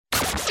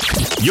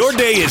Your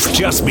day has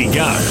just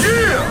begun.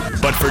 Yeah!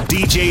 But for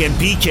DJ and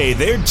PK,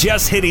 they're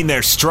just hitting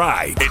their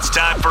stride. It's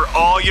time for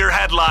all your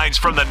headlines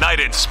from the night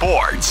in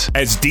sports.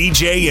 As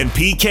DJ and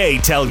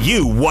PK tell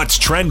you what's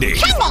trending.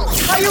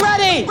 Are you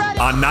ready?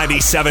 On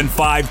 97.5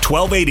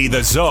 1280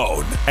 The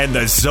Zone and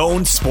The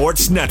Zone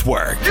Sports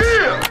Network.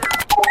 Yeah!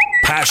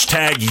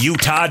 Hashtag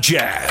Utah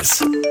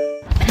Jazz.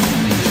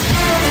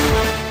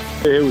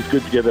 It was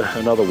good to get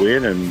another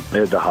win, and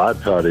the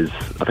hard part is,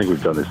 I think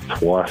we've done this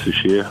twice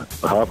this year.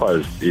 The hard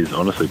part is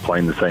honestly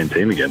playing the same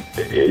team again.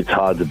 It's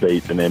hard to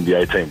beat an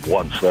NBA team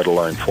once, let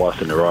alone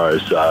twice in a row.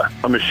 So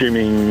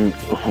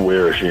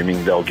we're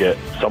assuming they'll get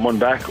someone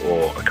back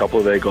or a couple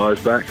of their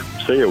guys back.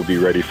 So yeah, we'll be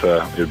ready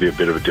it'll be a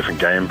bit of a different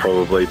game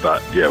probably,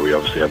 but yeah, we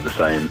obviously have the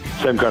same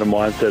kind of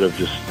mindset of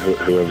just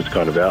whoever's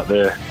kind of out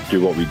there,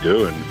 do what we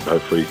do and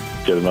hopefully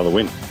get another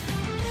win.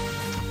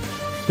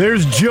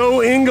 There's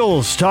Joe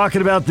Ingles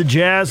talking about the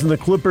Jazz and the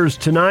Clippers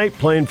tonight,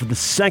 playing for the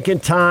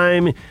second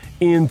time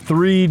in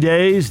 3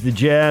 days. The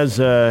Jazz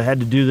had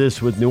to do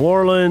this with New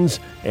Orleans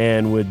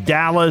and with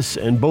Dallas,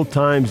 and both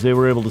times they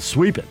were able to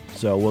sweep it.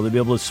 So will they be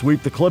able to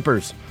sweep the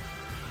Clippers?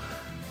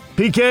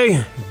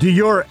 PK, do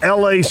your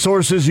L.A.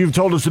 sources you've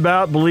told us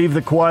about believe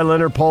that Kawhi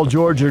Leonard, Paul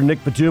George, or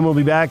Nick Batum will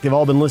be back? They've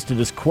all been listed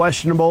as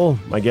questionable.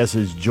 My guess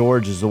is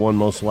George is the one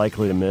most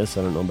likely to miss.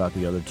 I don't know about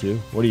the other two.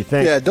 What do you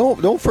think? Yeah,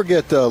 don't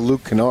forget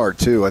Luke Kennard,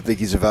 too. I think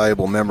he's a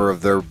valuable member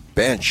of their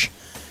bench.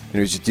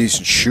 He's a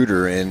decent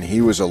shooter, and he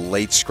was a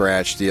late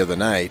scratch the other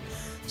night.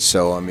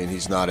 So, I mean,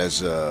 he's not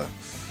as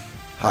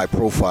high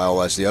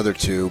profile as the other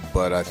two,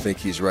 but I think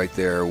he's right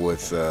there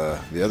with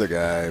the other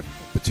guy,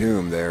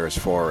 Batum, there as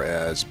far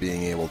as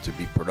being able to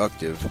be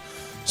productive.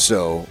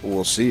 So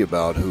we'll see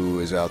about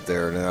who is out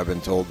there. And I've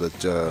been told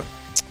that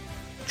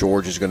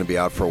George is going to be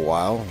out for a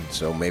while,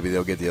 so maybe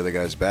they'll get the other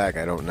guys back.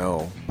 I don't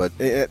know. But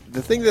the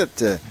thing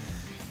that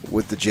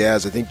with the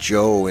Jazz, I think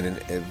Joe, in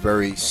a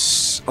very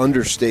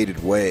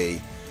understated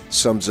way,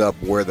 sums up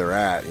where they're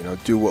at.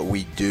 Do what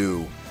we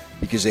do,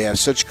 because they have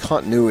such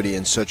continuity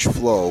and such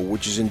flow,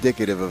 which is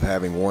indicative of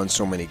having won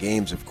so many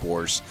games, of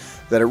course,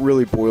 that it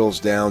really boils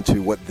down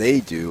to what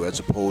they do as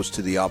opposed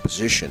to the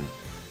opposition.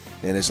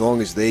 And as long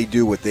as they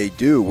do what they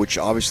do, which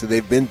obviously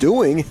they've been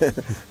doing,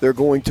 they're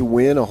going to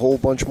win a whole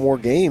bunch more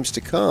games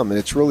to come. And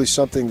it's really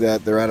something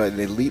that they're at an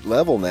elite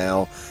level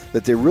now,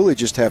 that they really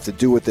just have to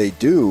do what they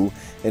do,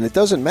 and it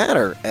doesn't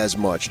matter as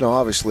much. Now,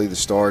 obviously, the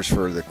stars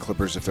for the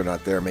Clippers, if they're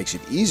not there, makes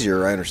it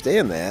easier. I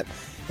understand that.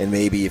 And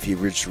maybe if you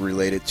just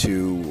relate it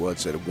to,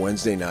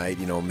 Wednesday night,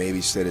 maybe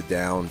instead of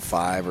down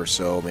 5 or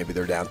so, maybe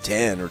they're down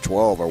 10 or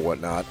 12 or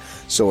whatnot,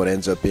 so it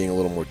ends up being a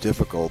little more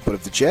difficult. But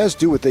if the Jazz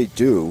do what they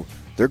do,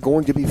 they're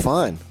going to be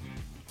fine.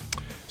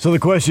 So the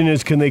question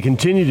is, can they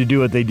continue to do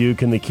what they do?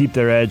 Can they keep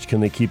their edge?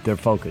 Can they keep their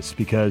focus?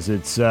 Because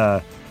it's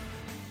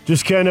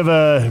just kind of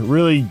a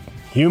really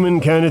human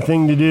kind of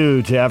thing to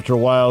do to, after a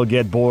while,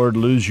 get bored,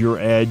 lose your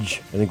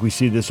edge. I think we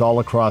see this all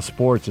across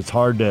sports. It's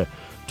hard to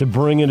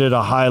bring it at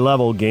a high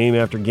level game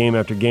after game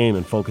after game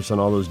and focus on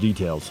all those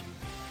details.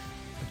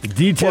 The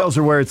details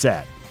are where it's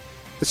at.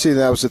 See,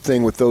 that was the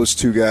thing with those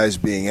two guys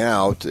being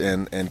out,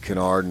 and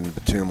Kennard and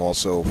Batum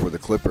also for the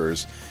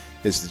Clippers,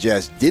 is the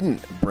Jazz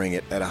didn't bring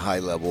it at a high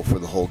level for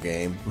the whole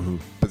game,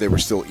 but they were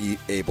still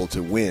able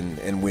to win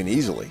and win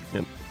easily.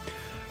 Yep.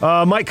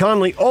 Mike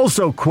Conley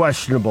also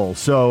questionable.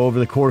 So over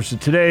the course of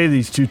today,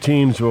 these two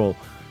teams will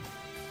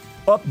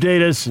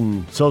update us,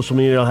 and social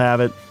media will have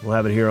it. We'll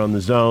have it here on The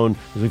Zone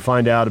as we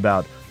find out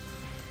about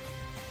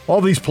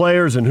all these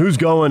players and who's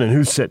going and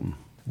who's sitting.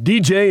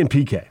 DJ and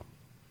PK.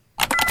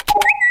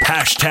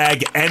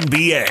 Hashtag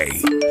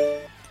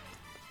NBA.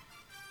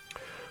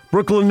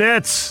 Brooklyn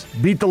Nets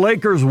beat the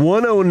Lakers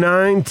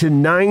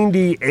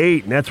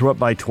 109-98. Nets were up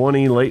by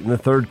 20 late in the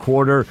third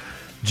quarter.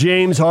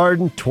 James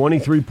Harden,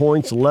 23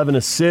 points, 11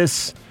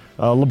 assists.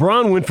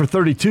 LeBron went for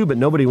 32, but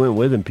nobody went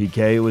with him,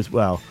 PK. It was,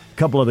 a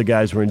couple other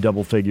guys were in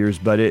double figures,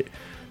 but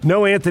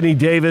no Anthony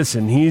Davis,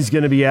 and he's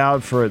going to be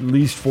out for at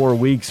least 4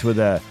 weeks with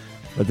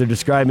what they're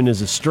describing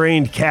as a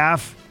strained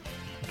calf.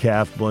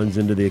 Calf blends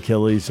into the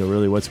Achilles, so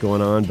really what's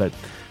going on? But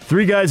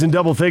 3 guys in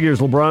double figures.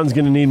 LeBron's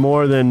going to need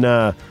more than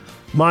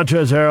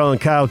Montrezl Harrell and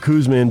Kyle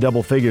Kuzma in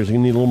double figures. He's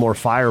going to need a little more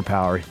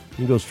firepower.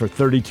 He goes for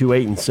 32,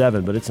 8, and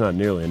 7, but it's not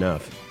nearly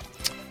enough.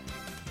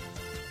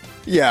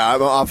 Yeah,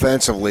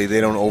 offensively,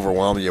 they don't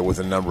overwhelm you with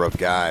a number of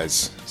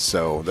guys,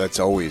 so that's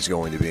always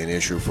going to be an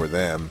issue for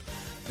them.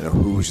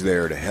 Who's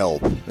there to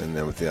help? And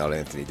then without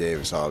Anthony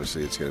Davis,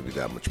 obviously, it's going to be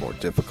that much more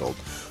difficult.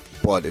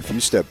 But if you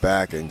step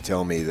back and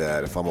tell me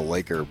that if I'm a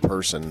Laker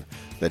person,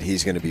 that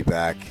he's going to be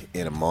back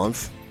in a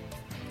month,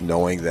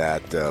 knowing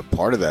that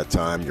part of that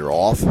time you're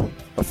off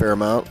a fair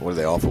amount, what are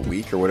they, off a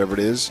week or whatever it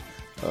is?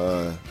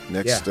 With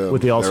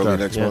the All-Star.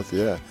 Next month,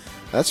 yeah.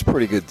 That's a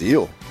pretty good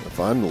deal. If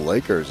I'm the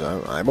Lakers,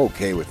 I'm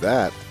okay with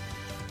that.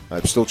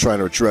 I'm still trying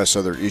to address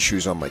other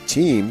issues on my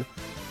team.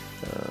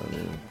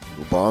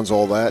 LeBron's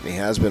all that, and he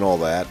has been all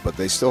that, but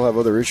they still have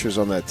other issues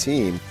on that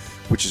team,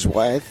 which is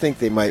why I think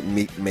they might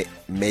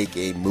make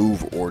a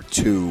move or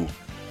two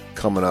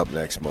coming up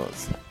next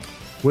month.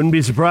 Wouldn't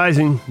be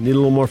surprising. Need a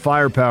little more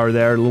firepower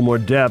there, a little more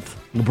depth.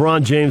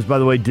 LeBron James, by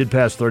the way, did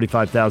pass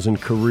 35,000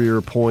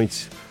 career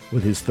points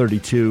with his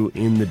 32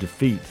 in the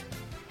defeat.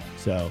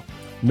 So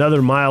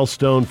another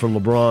milestone for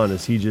LeBron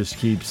as he just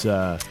keeps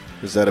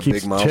Is that a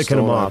big milestone? Ticking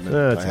him off.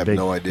 I have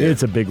no idea.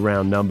 It's a big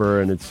round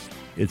number, and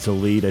it's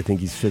elite. I think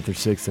he's 5th or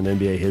 6th in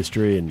NBA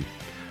history, and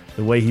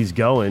the way he's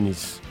going,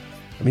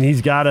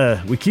 he's got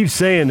to. We keep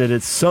saying that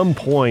at some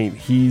point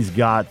he's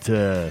got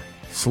to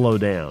slow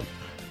down,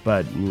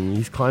 but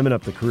he's climbing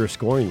up the career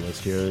scoring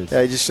list here.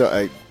 Yeah,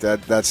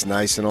 that's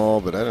nice and all,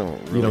 but I don't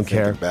really think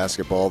care. in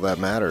basketball that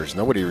matters.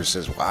 Nobody ever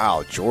says,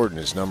 "Wow, Jordan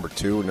is number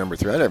 2, number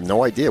 3." I have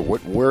no idea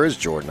where is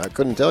Jordan. I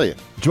couldn't tell you.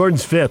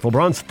 Jordan's 5th.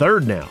 LeBron's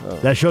 3rd now. Oh.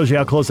 That shows you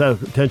how close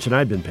attention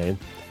I've been paying.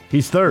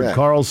 He's 3rd. Yeah.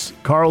 Carl's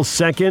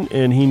 2nd,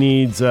 and he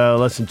needs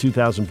less than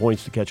 2,000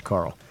 points to catch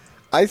Carl.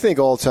 I think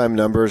all-time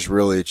numbers,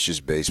 really, it's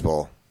just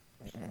baseball.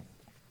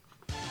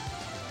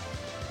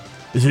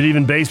 Is it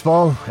even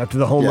baseball? After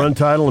the home run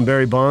title and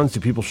Barry Bonds, do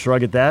people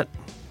shrug at that?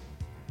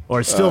 Or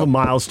it's still the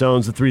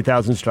milestones, the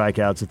 3,000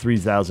 strikeouts, the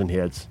 3,000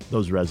 hits,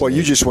 those resonate? Well,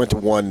 you just went to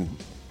one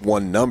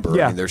number.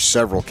 Yeah. I mean, there's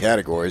several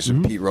categories,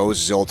 and Pete Rose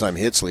is the all-time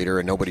hits leader,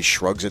 and nobody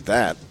shrugs at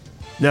that.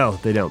 No,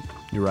 they don't.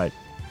 You're right.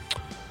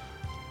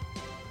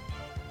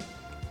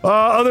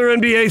 Other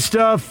NBA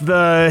stuff,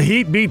 the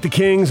Heat beat the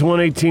Kings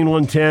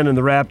 118-110, and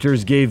the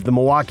Raptors gave the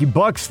Milwaukee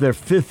Bucks their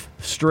 5th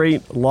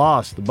straight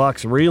loss. The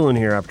Bucks reeling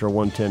here after a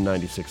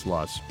 110-96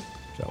 loss.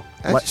 So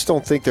I just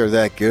don't think they're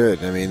that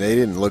good. I mean, they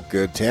didn't look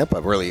good. Tampa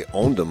really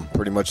owned them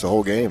pretty much the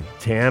whole game.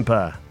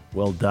 Tampa,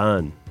 well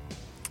done.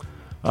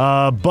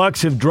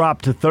 Bucks have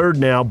dropped to 3rd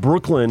now.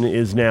 Brooklyn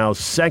is now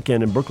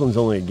 2nd, and Brooklyn's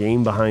only a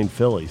game behind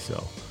Philly,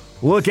 so...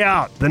 Look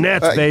out. The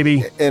Nets,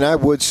 baby. And I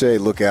would say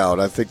look out.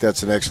 I think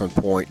that's an excellent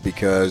point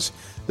because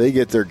they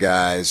get their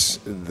guys.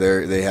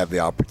 They have the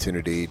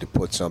opportunity to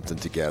put something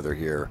together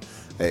here.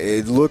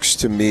 It looks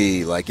to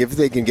me like if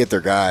they can get their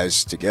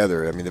guys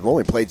together, I mean, they've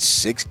only played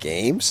 6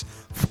 games,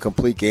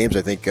 complete games.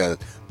 I think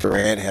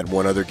Durant had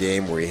one other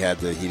game where he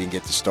didn't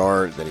get to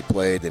start, then he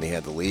played, then he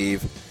had to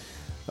leave.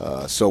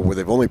 So where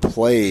they've only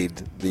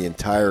played the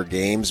entire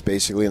games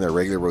basically in their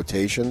regular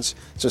rotations,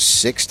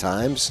 just 6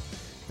 times.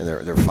 And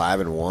they're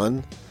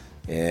 5-1,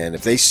 and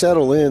if they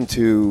settle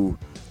into,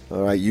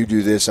 all right, you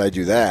do this, I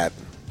do that,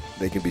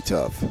 they can be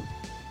tough.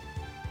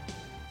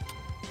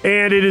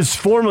 And it is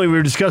formally, we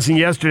were discussing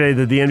yesterday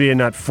that the NBA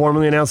not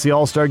formally announced the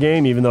All-Star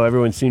Game, even though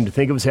everyone seemed to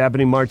think it was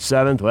happening March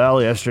 7th.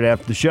 Well, yesterday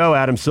after the show,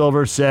 Adam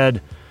Silver said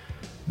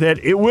that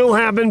it will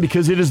happen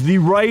because it is the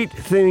right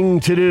thing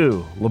to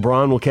do.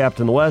 LeBron will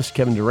captain the West,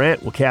 Kevin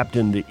Durant will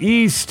captain the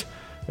East,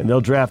 and they'll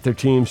draft their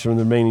teams from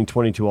the remaining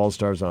 22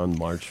 All-Stars on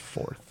March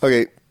 4th.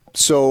 Okay.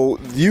 So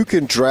you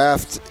can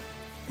draft.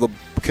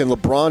 Can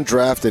LeBron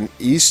draft an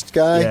East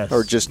guy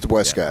or just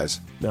West guys?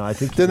 No, I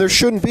think. Then there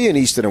shouldn't be an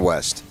East and a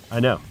West. I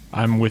know.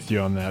 I'm with you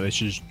on that. They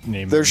should just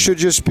name. There should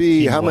just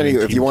be how many?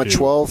 If you want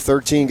 12,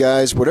 13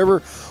 guys,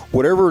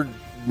 whatever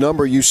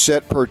number you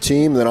set per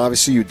team, then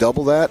obviously you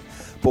double that.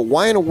 But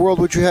why in the world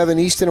would you have an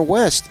East and a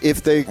West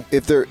if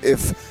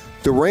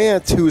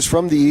Durant, who's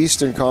from the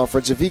Eastern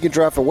Conference, if he can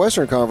draft a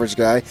Western Conference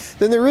guy,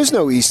 then there is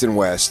no East and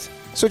West.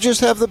 So just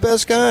have the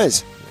best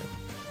guys.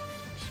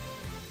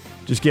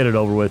 Just get it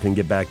over with and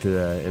get back to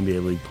the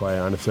NBA League play.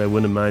 Honestly, I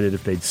wouldn't have minded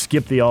if they'd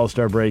skip the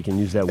All-Star break and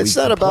use that week to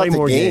play more games. It's not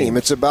about the game.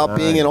 It's about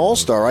being an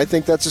All-Star. I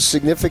think that's a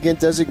significant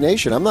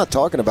designation. I'm not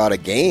talking about a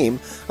game.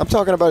 I'm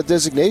talking about a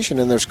designation,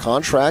 and there's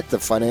contract, the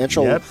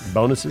financial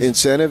bonuses,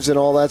 incentives, and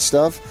all that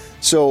stuff.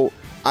 So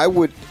I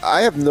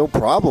have no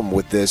problem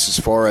with this as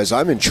far as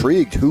I'm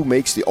intrigued who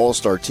makes the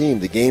All-Star team.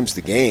 The game's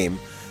the game,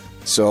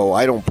 so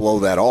I don't blow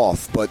that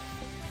off. But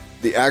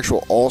the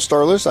actual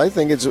All-Star list, I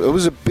think it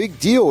was a big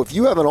deal. If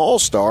you have an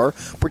All-Star,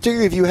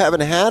 particularly if you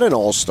haven't had an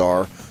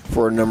All-Star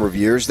for a number of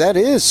years, that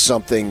is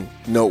something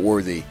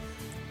noteworthy.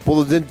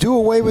 Well, then do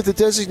away with the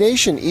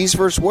designation, East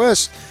versus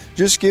West.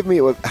 Just give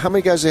me, how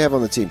many guys do they have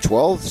on the team?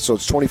 12? So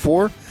it's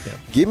 24? Yeah.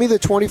 Give me the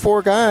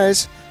 24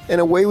 guys, and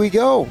away we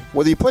go.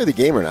 Whether you play the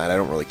game or not, I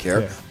don't really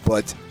care. Yeah.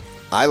 But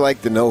I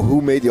like to know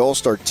who made the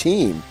All-Star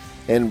team,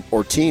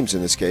 or teams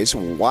in this case.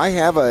 Why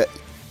have a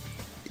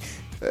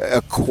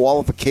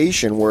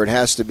qualification where it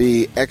has to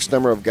be X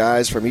number of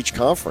guys from each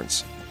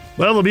conference?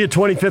 Well, there'll be a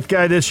 25th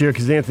guy this year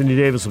because Anthony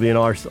Davis will be an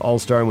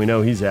All-Star, and we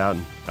know he's out.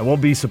 And I won't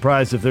be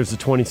surprised if there's a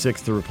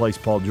 26th to replace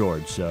Paul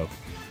George. So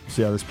we'll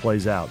see how this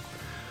plays out.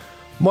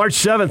 March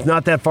 7th,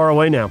 not that far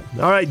away now.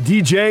 All right,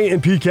 DJ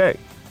and PK.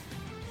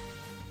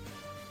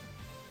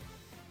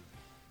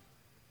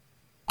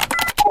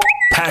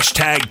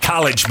 Hashtag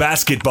college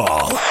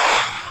basketball.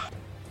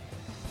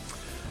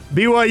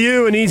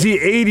 BYU, an easy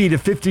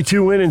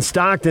 80-52 win in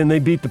Stockton. They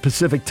beat the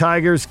Pacific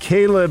Tigers.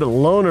 Caleb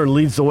Lohner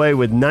leads the way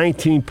with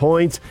 19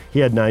 points. He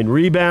had 9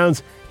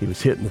 rebounds. He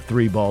was hitting the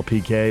 3-ball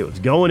PK. It was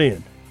going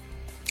in.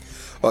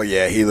 Oh,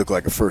 yeah, he looked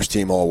like a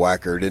first-team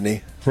all-whacker, didn't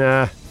he?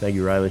 Thank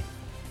you, Riley.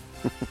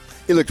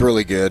 He looked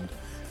really good.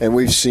 And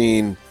we've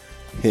seen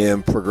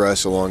him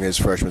progress along his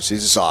freshman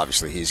season. So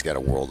obviously, he's got a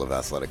world of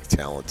athletic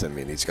talent. I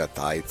mean, he's got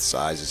the height,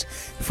 sizes.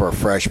 For a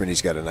freshman,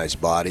 he's got a nice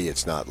body.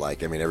 It's not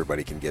like, I mean,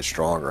 everybody can get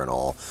stronger and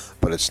all,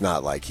 but it's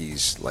not like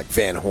he's like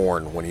Van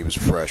Horn when he was a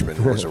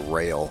freshman, was a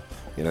rail.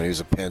 He was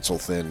a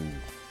pencil-thin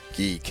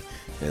geek,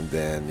 and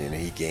then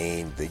they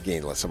gained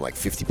something like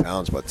 50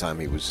 pounds by the time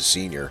he was a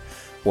senior.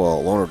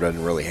 Well, Lohner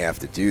doesn't really have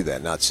to do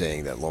that. Not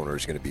saying that Lohner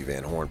is going to be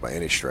Van Horn by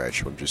any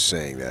stretch. I'm just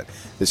saying that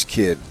this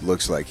kid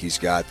looks like he's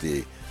got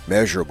the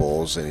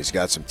measurables and he's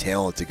got some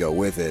talent to go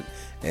with it,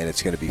 and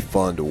it's going to be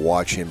fun to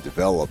watch him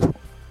develop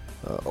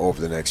over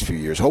the next few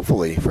years.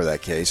 Hopefully, for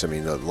that case, I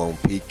mean, the Lone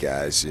Peak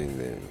guys,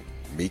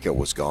 Mika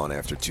was gone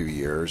after 2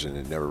 years, and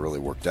it never really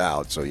worked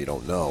out, so you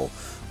don't know.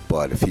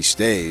 But if he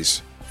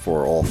stays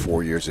for all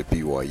 4 years at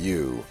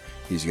BYU,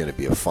 he's going to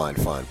be a fine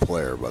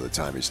player by the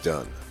time he's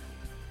done.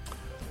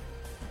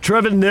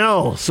 Trevin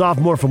Knell,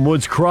 sophomore from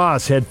Woods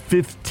Cross, had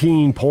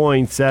 15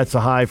 points. That's a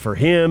high for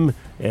him,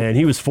 and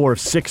he was 4 of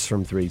 6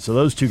 from 3. So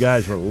those two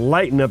guys were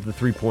lighting up the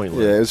three-point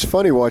line. Yeah, it was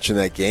funny watching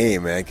that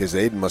game, man, because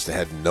they must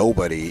have had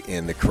nobody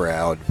in the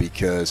crowd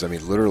because, I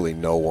mean, literally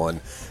no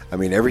one. I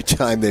mean, every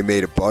time they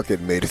made a bucket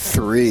and made a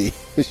three,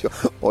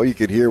 all you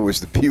could hear was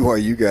the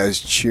BYU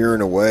guys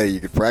cheering away. You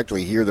could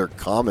practically hear their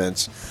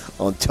comments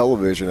on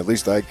television. At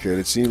least I could.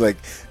 It seemed like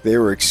they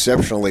were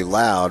exceptionally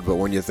loud, but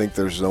when you think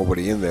there's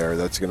nobody in there,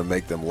 that's going to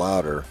make them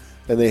louder.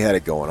 And they had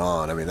it going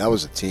on. I mean, that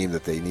was a team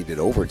that they needed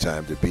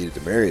overtime to beat at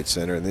the Marriott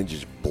Center and then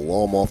just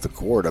blow them off the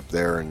court up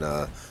there in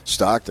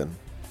Stockton.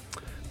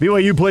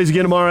 BYU plays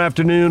again tomorrow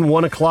afternoon,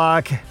 1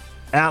 o'clock.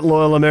 At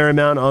Loyola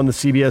Marymount on the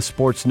CBS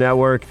Sports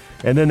Network,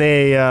 and then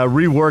they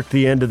rework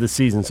the end of the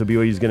season. So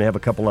BYU is going to have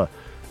a couple of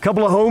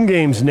home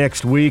games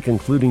next week,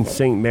 including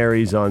St.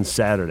 Mary's on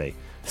Saturday.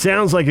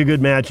 Sounds like a good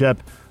matchup.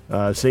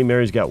 St.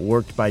 Mary's got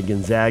worked by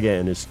Gonzaga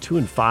and is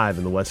 2-5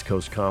 in the West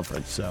Coast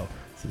Conference. So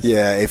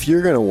yeah, if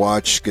you're going to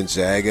watch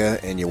Gonzaga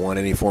and you want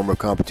any form of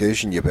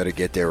competition, you better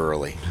get there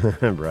early.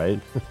 Right?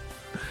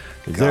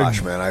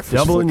 Gosh, man, I was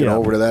looking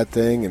over to that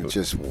thing and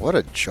just what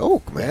a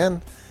joke,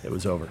 man. It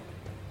was over.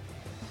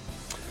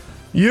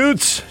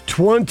 Utes,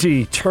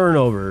 20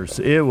 turnovers.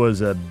 It was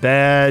a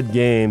bad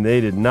game.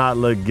 They did not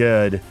look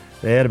good.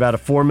 They had about a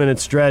 4-minute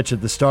stretch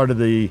at the start of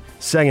the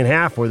second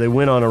half where they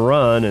went on a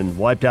run and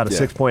wiped out a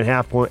 6-point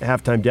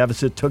halftime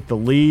deficit, took the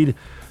lead. It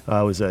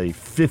was a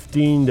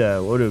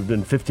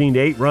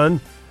 15-8 run.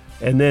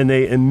 And then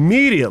they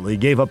immediately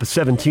gave up a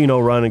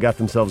 17-0 run and got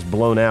themselves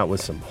blown out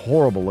with some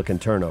horrible-looking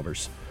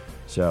turnovers.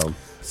 So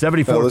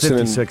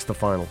 74-56 the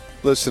final.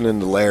 Listening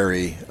to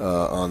Larry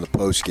on the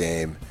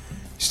postgame,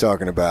 he's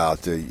talking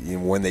about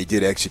when they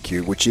did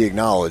execute, which he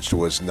acknowledged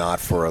was not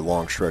for a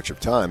long stretch of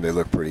time. They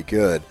looked pretty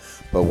good.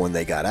 But when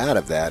they got out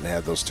of that and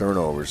had those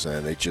turnovers,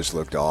 then they just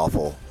looked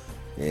awful.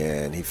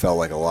 And he felt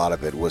like a lot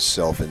of it was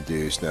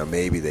self-induced. Now,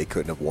 maybe they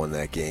couldn't have won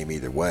that game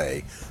either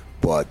way,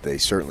 but they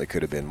certainly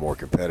could have been more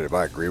competitive.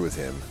 I agree with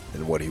him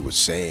in what he was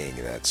saying,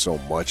 that so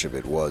much of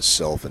it was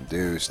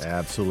self-induced.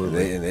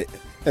 Absolutely.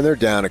 And they're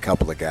down a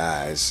couple of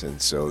guys,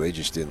 and so they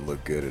just didn't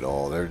look good at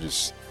all. They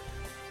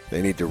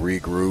need to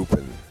regroup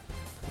and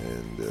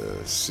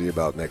see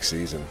about next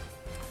season.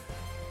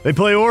 They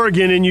play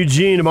Oregon in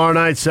Eugene tomorrow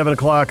night, 7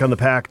 o'clock on the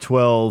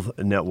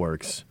Pac-12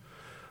 networks.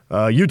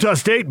 Utah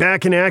State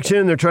back in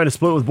action. They're trying to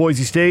split with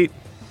Boise State.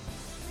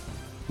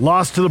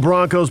 Lost to the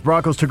Broncos.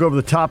 Broncos took over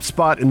the top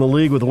spot in the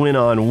league with a win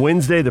on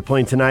Wednesday. They're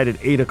playing tonight at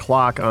 8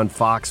 o'clock on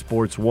Fox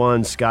Sports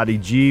 1. Scotty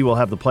G will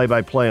have the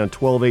play-by-play on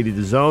 1280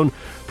 The Zone.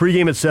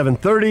 Pre-game at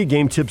 7:30.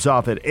 Game tips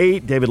off at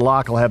 8. David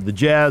Locke will have the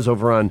Jazz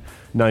over on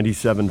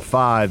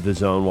 97.5 The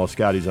Zone while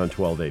Scotty's on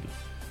 1280.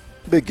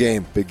 Big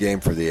game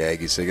for the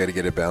Aggies. They got to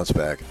get a bounce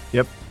back.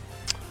 Yep.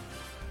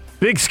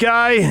 Big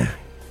Sky,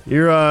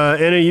 your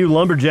NAU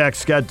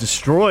Lumberjacks got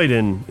destroyed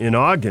in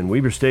Ogden.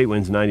 Weber State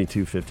wins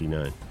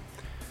 92-59.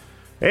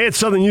 And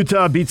Southern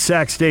Utah beats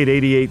Sac State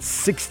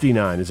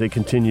 88-69 as they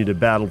continue to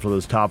battle for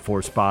those top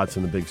 4 spots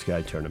in the Big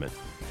Sky tournament.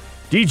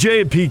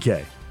 DJ and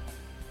PK.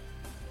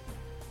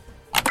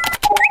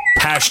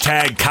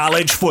 Hashtag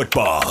college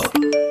football.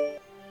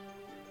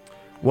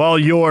 While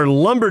your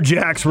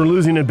Lumberjacks were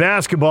losing in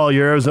basketball,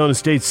 your Arizona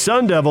State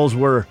Sun Devils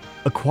were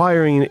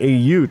acquiring a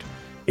Ute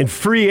in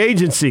free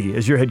agency,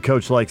 as your head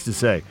coach likes to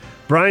say.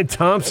 Brian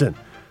Thompson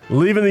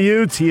leaving the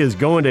Utes. He is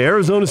going to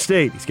Arizona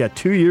State. He's got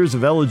 2 years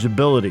of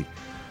eligibility.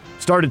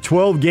 Started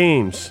 12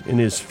 games in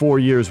his 4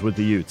 years with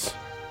the Utes.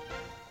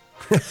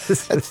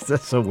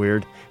 That's so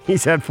weird.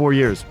 He's had 4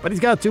 years, but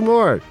he's got 2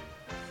 more.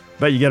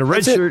 But you get a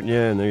red shirt.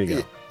 Yeah, and there you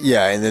go.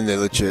 Yeah, and then they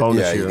let you,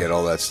 Bonus you year. get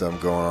all that stuff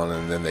going on,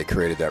 and then they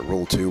created that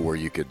rule, too, where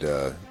you could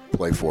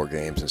play 4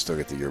 games and still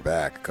get the year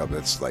back.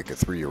 That's like a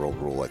 3-year-old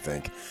rule, I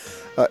think.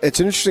 It's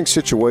an interesting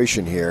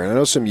situation here, and I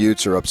know some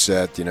Utes are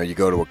upset. You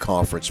go to a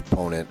conference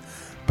opponent,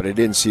 but I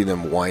didn't see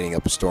them winding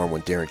up a storm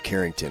when Darren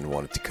Carrington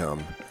wanted to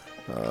come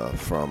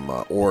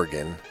from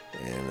Oregon,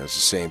 and it was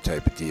the same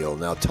type of deal.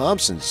 Now,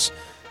 Thompson's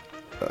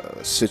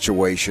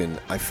situation,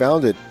 I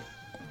found it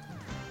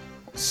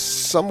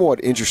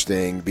somewhat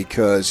interesting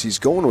because he's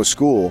going to a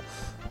school.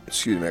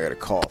 Excuse me, I got a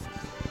cough.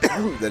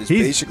 that is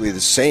basically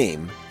the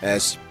same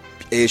as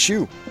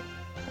ASU.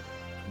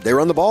 They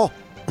run the ball.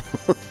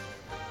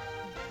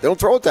 They don't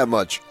throw it that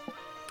much.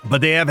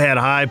 But they have had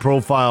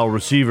high-profile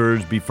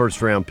receivers be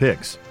first-round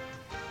picks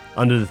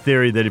under the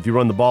theory that if you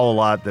run the ball a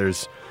lot,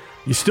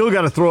 you still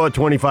got to throw it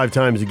 25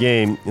 times a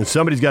game, and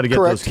somebody's got to get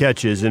those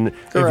catches. And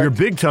if you're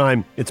big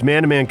time, it's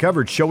man-to-man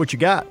coverage. Show what you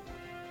got.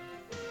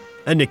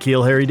 And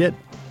N'Keal Harry did.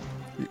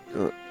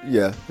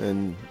 Yeah,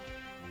 and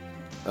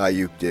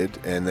Ayuk did,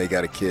 and they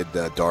got a kid,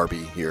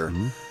 Darby, here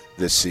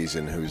this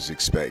season who's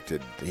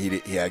expected.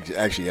 He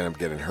actually ended up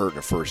getting hurt in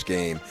the first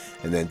game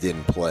and then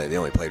didn't play. They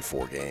only played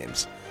 4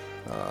 games.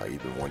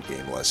 Even 1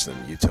 game less than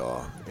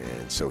Utah,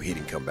 and so he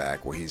didn't come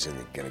back. Well, he's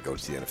going to go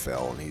to the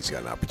NFL, and he's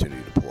got an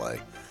opportunity to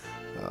play.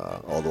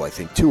 Although I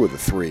think 2 of the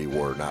 3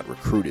 were not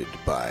recruited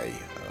by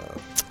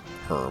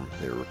Herm;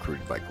 they were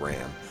recruited by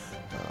Graham.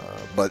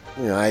 But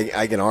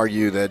I can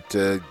argue that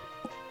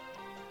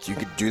you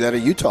could do that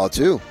at Utah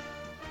too.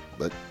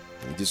 But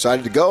he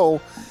decided to go,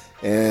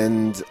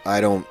 and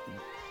I don't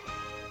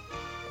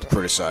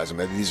criticize him.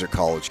 These are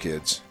college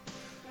kids.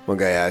 One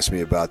guy asked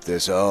me about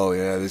this. Oh,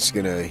 yeah, this is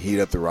going to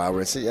heat up the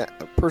rivalry. I said, yeah,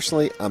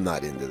 personally, I'm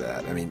not into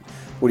that. I mean,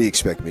 what do you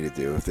expect me to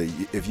do?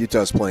 If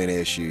Utah's playing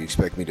ASU, you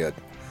expect me to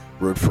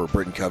root for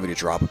Britton Covey to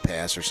drop a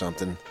pass or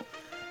something?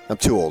 I'm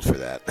too old for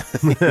that.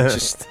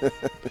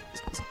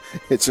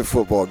 It's a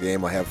football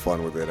game. I have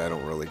fun with it. I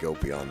don't really go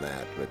beyond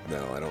that. But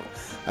no,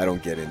 I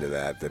don't get into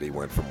that he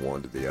went from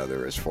one to the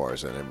other as far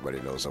as that.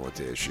 Everybody knows I went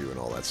to ASU and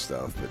all that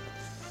stuff.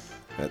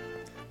 But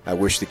I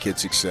wish the kid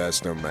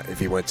success. No matter if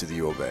he went to the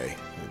U of A, it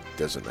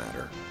doesn't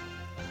matter.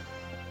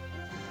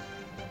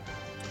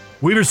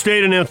 Weber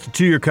State announced a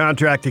 2-year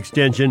contract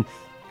extension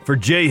for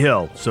Jay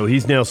Hill, so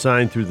he's now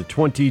signed through the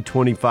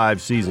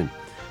 2025 season.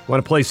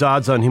 Want to place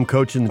odds on him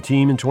coaching the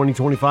team in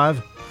 2025?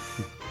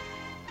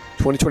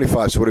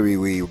 2025. So what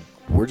do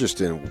we're just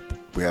in?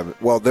 We have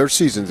their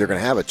season. They're going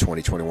to have a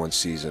 2021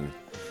 season.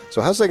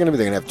 So how's that going to be?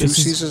 They're going to have 2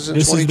 seasons in 2021.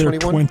 This is their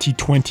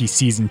 2020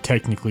 season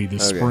technically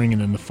this spring,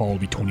 and then the fall will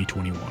be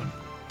 2021.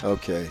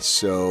 Okay,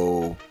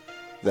 so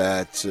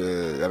that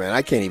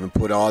I can't even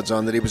put odds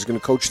on that he was going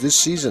to coach this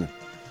season.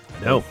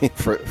 No,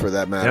 for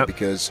that matter,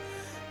 because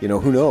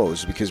who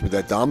knows? Because with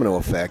that domino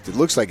effect, it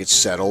looks like it's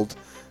settled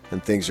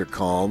and things are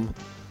calm.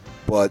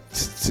 But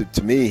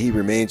to me, he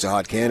remains a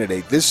hot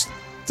candidate. This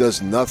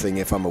does nothing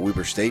if I'm a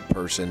Weber State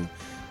person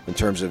in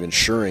terms of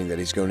ensuring that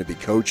he's going to be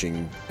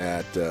coaching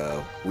at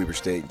Weber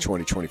State in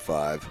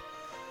 2025.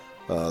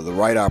 The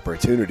right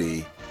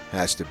opportunity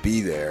has to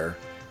be there.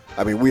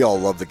 I mean, we all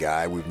love the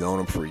guy. We've known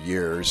him for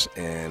years,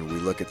 and we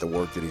look at the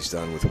work that he's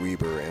done with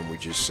Weber, and we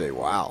just say,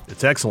 "Wow,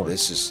 it's excellent."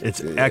 It's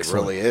excellent. It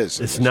really is.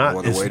 It's There's not no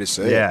other way to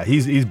say it. Yeah,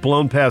 he's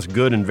blown past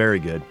good and very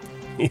good.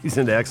 He's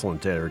into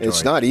excellent territory.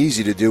 It's not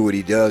easy to do what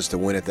he does to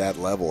win at that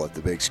level at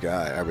the Big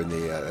Sky. I mean,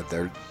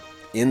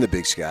 in the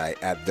Big Sky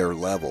at their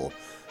level.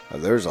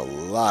 There's a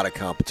lot of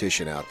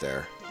competition out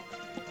there.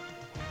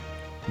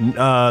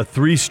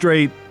 3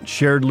 straight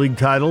shared league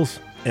titles.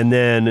 And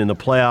then in the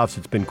playoffs,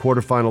 it's been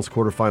quarterfinals,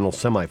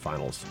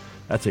 semifinals.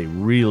 That's a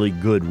really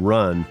good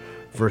run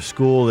for a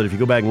school that, if you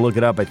go back and look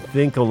it up, I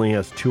think only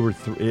has 2 or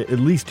 3, at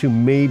least 2,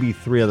 maybe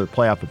 3 other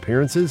playoff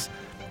appearances.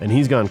 And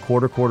he's gone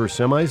quarter,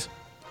 semis.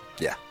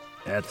 Yeah.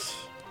 That's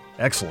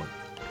excellent.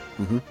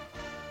 Mm-hmm.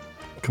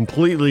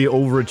 Completely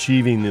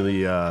overachieving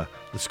the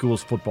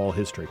school's football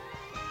history.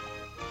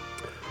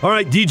 All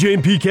right, DJ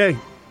and PK.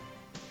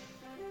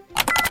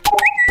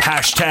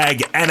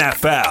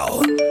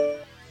 #NFL.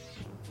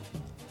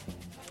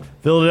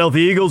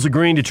 Philadelphia Eagles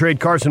agreeing to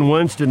trade Carson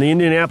Wentz to the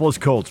Indianapolis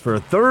Colts for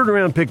a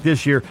 3rd-round pick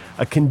this year,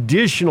 a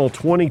conditional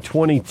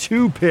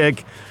 2022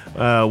 pick,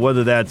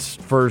 whether that's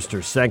 1st or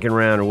 2nd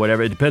round or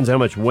whatever. It depends on how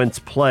much Wentz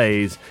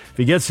plays. If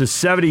he gets to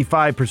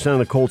 75% of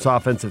the Colts'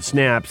 offensive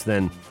snaps,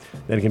 then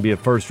it can be a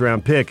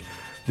 1st-round pick.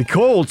 The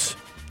Colts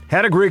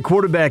had a great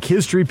quarterback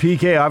history,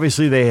 PK.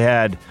 Obviously, they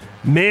had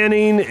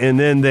Manning, and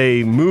then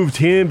they moved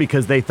him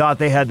because they thought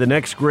they had the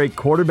next great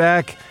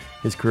quarterback.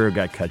 His career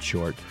got cut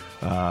short.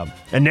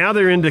 And now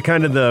they're into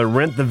kind of the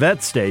rent the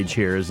vet stage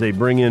here as they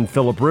bring in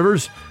Phillip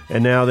Rivers,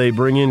 and now they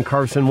bring in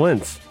Carson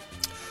Wentz.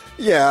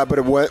 Yeah,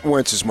 but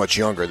Wentz is much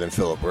younger than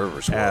Phillip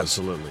Rivers was.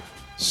 Absolutely.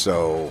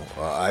 So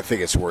I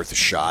think it's worth a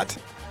shot.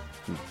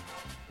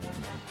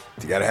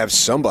 You got to have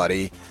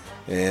somebody,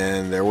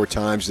 and there were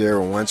times there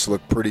when Wentz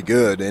looked pretty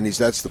good, and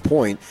that's the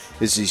point,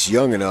 is he's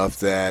young enough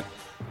that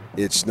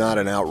it's not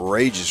an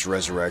outrageous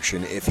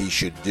resurrection if he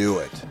should do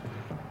it.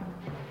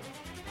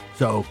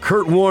 So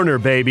Kurt Warner,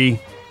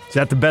 baby. Is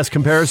that the best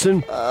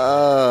comparison?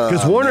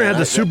 Because Warner had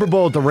the Super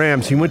Bowl at the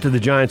Rams. He went to the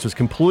Giants, was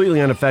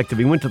completely ineffective.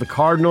 He went to the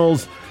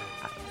Cardinals.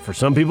 For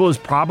some people, it's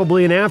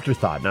probably an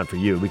afterthought. Not for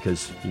you,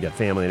 because you got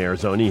family in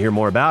Arizona. You hear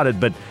more about it.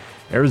 But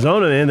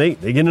Arizona, man, they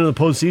get into the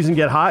postseason,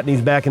 get hot, and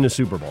he's back in the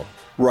Super Bowl.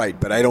 Right,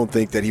 but I don't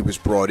think that he was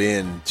brought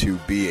in to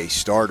be a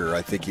starter.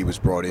 I think he was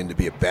brought in to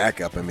be a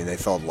backup. I mean, they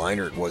thought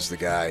Leinart was the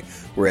guy,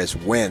 whereas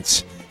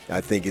Wentz,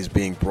 I think, is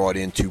being brought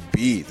in to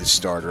be the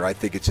starter. I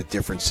think it's a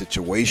different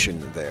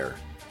situation there.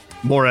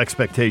 More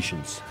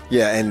expectations.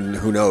 Yeah, and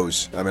who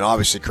knows? I mean,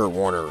 obviously, Kurt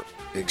Warner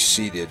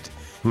exceeded.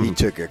 He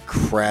took a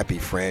crappy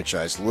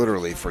franchise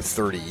literally for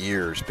 30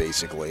 years,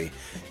 basically,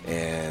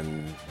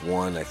 and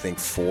won, I think,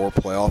 4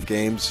 playoff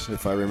games,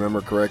 if I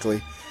remember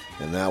correctly.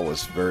 And that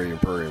was very,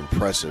 very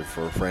impressive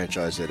for a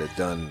franchise that had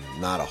done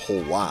not a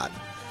whole lot.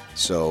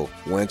 So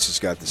Wentz has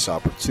got this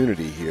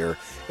opportunity here.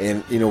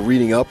 And,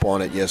 reading up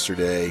on it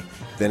yesterday,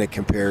 then it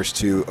compares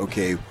to,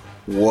 okay,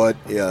 what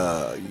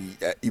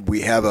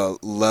we have a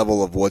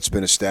level of what's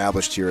been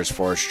established here as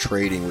far as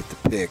trading with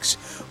the picks.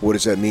 What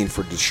does that mean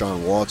for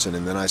Deshaun Watson?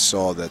 And then I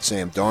saw that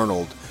Sam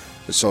Darnold,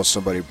 I saw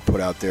somebody put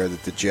out there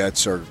that the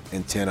Jets are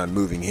intent on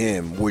moving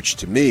him, which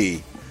to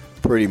me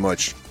pretty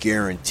much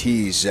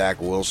guarantees Zach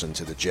Wilson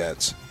to the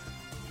Jets.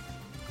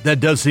 That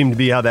does seem to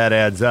be how that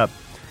adds up.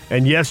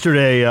 And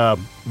yesterday,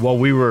 while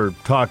we were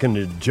talking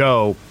to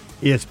Joe,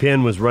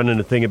 ESPN was running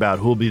a thing about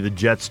who will be the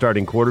Jets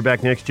starting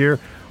quarterback next year.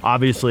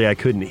 Obviously, I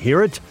couldn't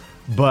hear it,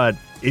 but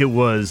it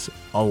was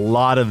a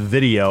lot of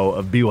video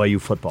of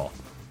BYU football.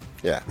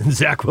 Yeah.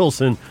 Zach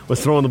Wilson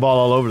was throwing the ball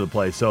all over the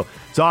place. So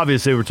it's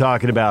obvious they were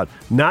talking about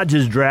not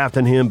just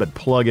drafting him, but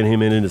plugging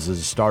him in as a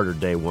starter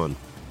day one.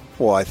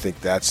 Well, I think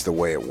that's the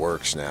way it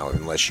works now,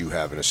 unless you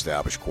have an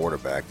established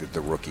quarterback that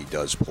the rookie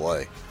does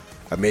play.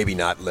 Maybe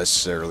not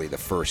necessarily the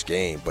first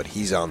game, but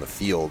he's on the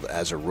field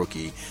as a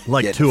rookie,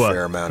 like getting Tua. A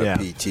fair amount of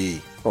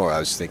PT. Oh, I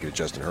was thinking of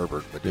Justin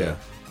Herbert, but yeah.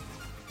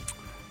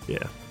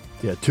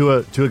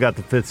 Tua got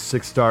the 5th,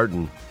 6th start,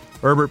 and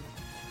Herbert,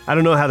 I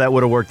don't know how that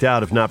would have worked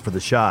out if not for the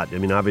shot. I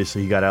mean,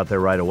 obviously he got out there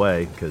right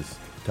away because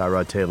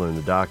Tyrod Taylor and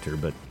the doctor.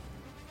 But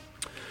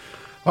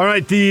all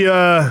right, the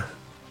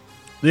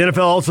NFL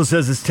also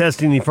says it's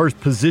testing the first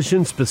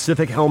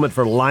position-specific helmet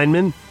for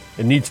linemen.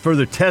 It needs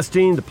further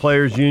testing. The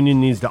players' union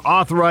needs to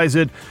authorize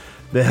it.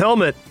 The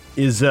helmet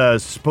is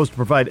supposed to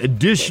provide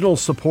additional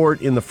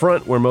support in the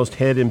front where most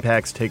head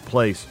impacts take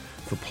place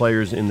for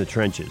players in the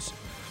trenches.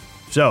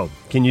 So,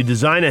 can you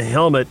design a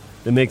helmet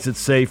that makes it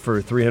safe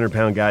for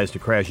 300-pound guys to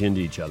crash into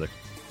each other?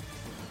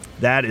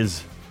 That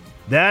is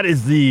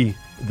the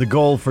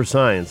goal for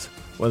science.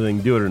 Whether they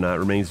can do it or not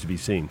remains to be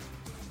seen.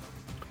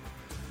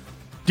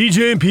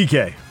 DJ and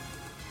PK.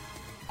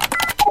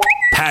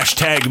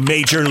 Hashtag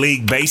Major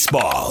League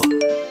Baseball.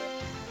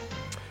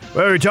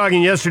 Well, we were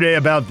talking yesterday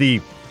about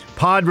the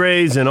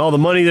Padres and all the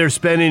money they're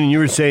spending, and you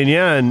were saying,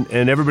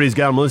 and everybody's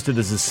got them listed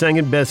as the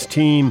second best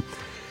team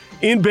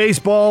in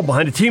baseball,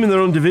 behind a team in their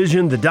own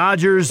division, the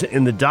Dodgers,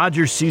 and the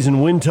Dodgers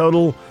season win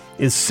total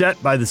is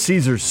set by the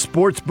Caesars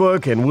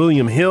Sportsbook and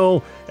William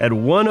Hill at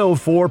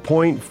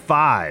 104.5,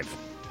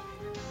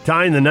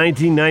 tying the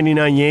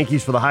 1999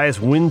 Yankees for the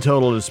highest win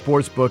total at a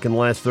sportsbook in the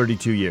last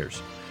 32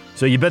 years.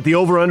 So you bet the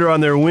over-under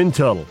on their win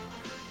total.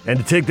 And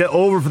to take that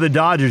over for the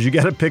Dodgers, you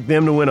got to pick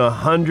them to win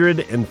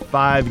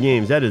 105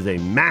 games. That is a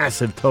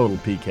massive total,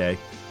 PK.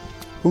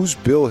 Who's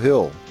Bill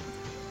Hill?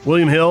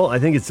 William Hill, I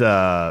think it's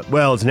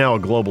it's now a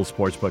global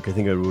sports book. I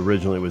think it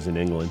originally was in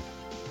England.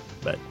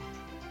 But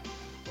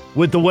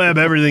with the web,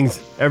 everything's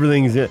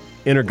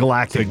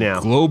intergalactic now.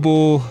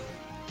 Global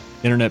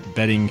internet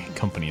betting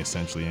company,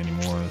 essentially,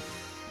 anymore.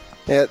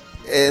 Yeah,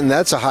 and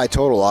that's a high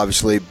total,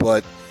 obviously,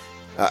 but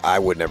I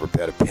would never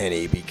bet a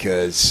penny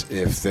because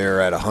if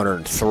they're at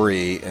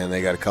 103 and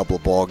they got a couple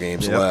of ball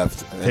games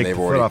left and they've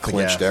already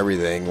clinched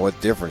everything,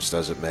 what difference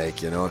does it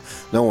make? No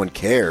one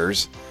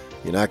cares.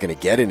 You're not going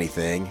to get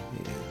anything.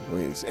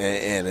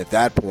 And at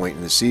that point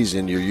in the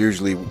season, you're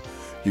usually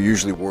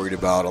worried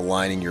about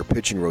aligning your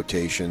pitching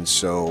rotation.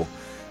 So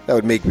that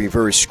would make me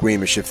very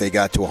squeamish if they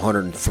got to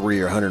 103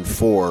 or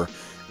 104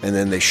 and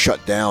then they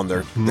shut down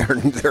their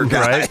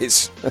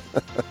guys.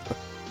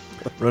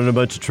 Running a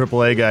bunch of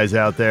AAA guys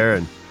out there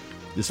and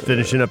just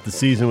finishing up the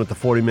season with the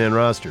 40-man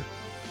roster.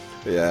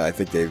 Yeah, I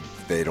think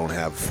they don't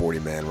have a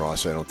 40-man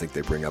roster. I don't think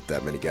they bring up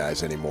that many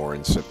guys anymore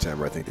in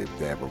September. I think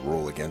they have a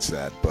rule against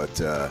that.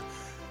 But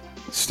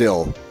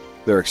still,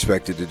 they're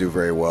expected to do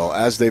very well,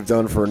 as they've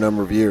done for a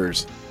number of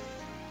years.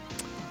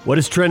 What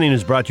is Trending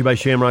is brought to you by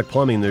Shamrock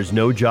Plumbing. There's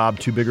no job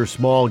too big or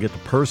small. Get the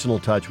personal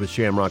touch with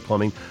Shamrock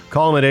Plumbing.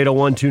 Call them at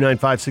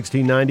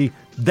 801-295-1690.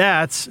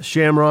 That's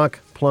Shamrock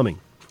Plumbing.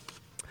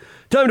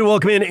 Time to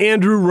welcome in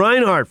Andrew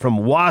Reinhardt from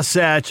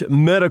Wasatch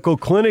Medical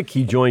Clinic.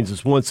 He joins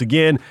us once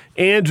again.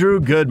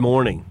 Andrew, good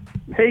morning.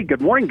 Hey,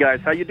 good morning,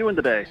 guys. How you doing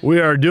today? We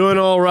are doing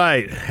all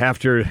right.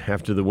 After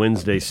the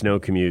Wednesday snow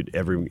commute,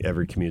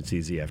 every commute's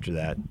easy after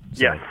that.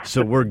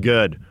 So we're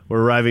good.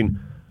 We're arriving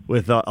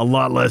with a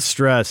lot less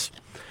stress.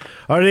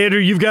 All right, Andrew,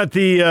 you've got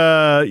the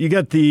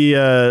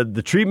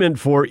treatment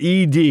for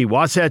ED,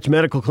 Wasatch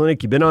Medical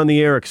Clinic. You've been on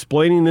the air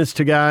explaining this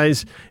to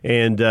guys,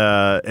 and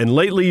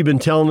lately you've been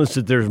telling us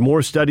that there's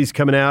more studies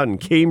coming out, and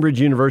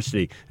Cambridge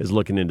University is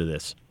looking into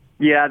this.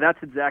 Yeah,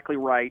 that's exactly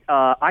right.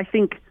 I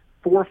think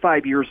 4 or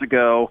 5 years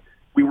ago,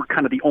 we were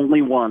kind of the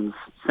only ones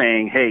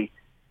saying, hey,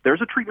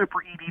 there's a treatment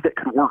for ED that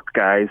could work,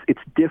 guys. It's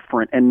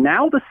different. And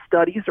now the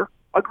studies are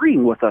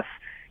agreeing with us.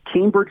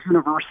 Cambridge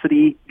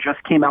University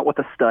just came out with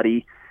a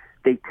study.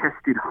 They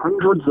tested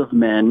hundreds of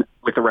men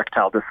with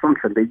erectile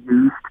dysfunction. They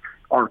used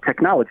our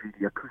technology,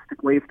 the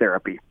acoustic wave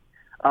therapy.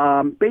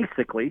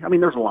 Basically, I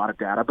mean, there's a lot of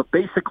data, but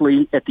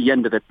basically at the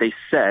end of it, they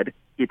said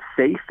it's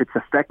safe, it's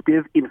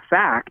effective. In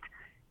fact,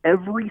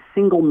 every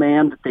single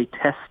man that they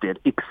tested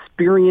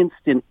experienced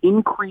an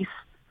increase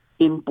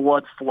in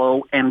blood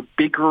flow and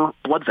bigger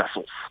blood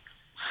vessels.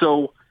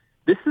 So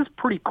this is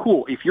pretty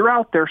cool. If you're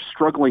out there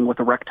struggling with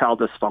erectile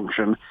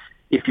dysfunction,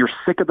 if you're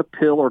sick of the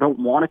pill or don't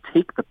want to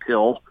take the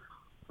pill,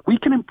 we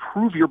can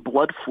improve your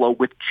blood flow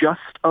with just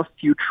a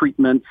few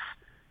treatments.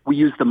 We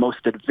use the most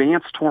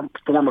advanced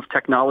form of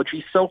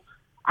technology. So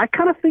I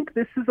kind of think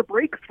this is a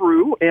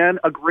breakthrough and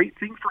a great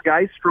thing for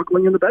guys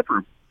struggling in the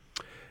bedroom.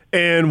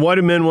 And why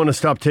do men want to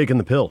stop taking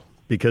the pill?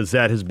 Because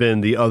that has been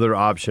the other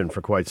option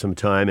for quite some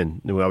time,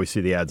 and we always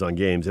see the ads on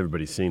games.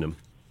 Everybody's seen them.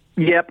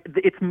 Yep,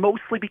 it's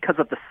mostly because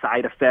of the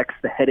side effects,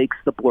 the headaches,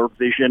 the blurred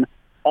vision,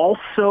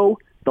 also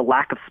the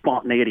lack of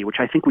spontaneity, which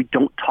I think we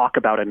don't talk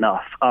about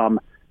enough.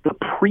 The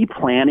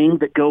pre-planning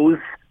that goes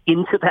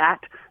into that,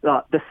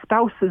 the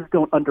spouses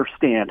don't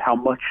understand how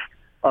much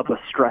of a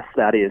stress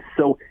that is.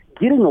 So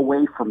getting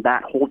away from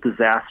that whole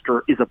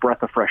disaster is a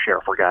breath of fresh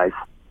air for guys.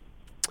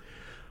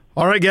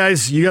 All right,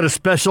 guys, you got a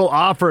special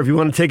offer. If you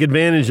want to take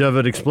advantage of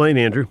it, explain,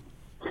 Andrew.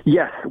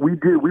 Yes, we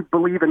do. We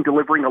believe in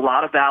delivering a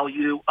lot of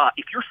value.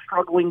 If you're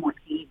struggling with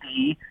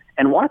ED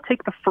and want to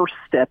take the first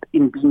step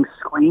in being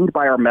screened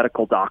by our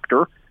medical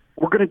doctor,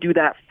 we're going to do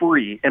that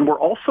free. And we're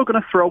also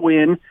going to throw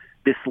in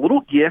this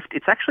little gift.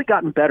 It's actually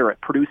gotten better. It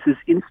produces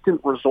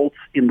instant results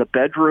in the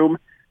bedroom.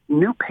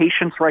 New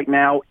patients right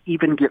now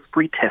even get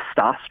free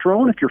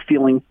testosterone if you're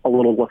feeling a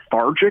little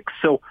lethargic.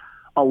 So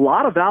a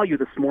lot of value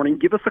this morning.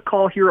 Give us a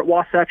call here at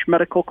Wasatch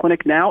Medical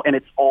Clinic now, and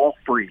it's all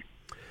free.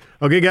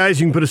 Okay,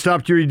 guys, you can put a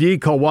stop to your ED.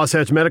 Call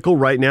Wasatch Medical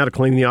right now to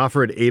claim the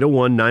offer at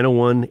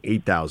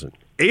 801-901-8000.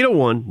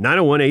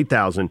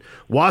 801-901-8000.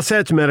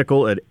 Wasatch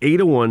Medical at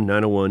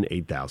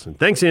 801-901-8000.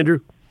 Thanks, Andrew.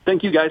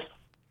 Thank you, guys.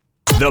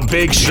 The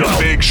Big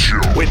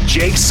Show. With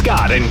Jake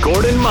Scott and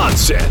Gordon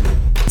Monson.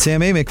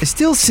 Sam Amick. I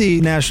still see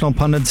national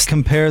pundits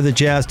compare the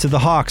Jazz to the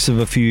Hawks of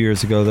a few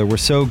years ago that were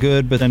so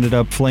good but ended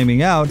up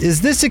flaming out.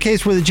 Is this a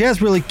case where the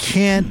Jazz really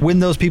can't win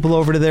those people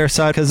over to their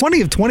side? Because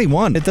 20 of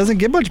 21, it doesn't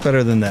get much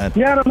better than that.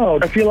 Yeah, I don't know.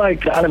 I feel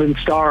like Donovan's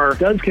star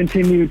does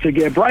continue to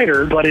get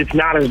brighter, but it's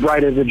not as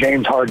bright as a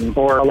James Harden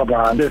or a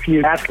LeBron. If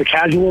you ask the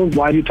casuals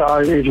why Utah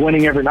is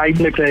winning every night,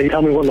 they say,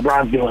 tell me what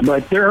LeBron's doing.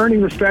 But they're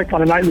earning respect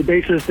on a nightly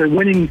basis. They're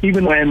winning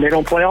even when they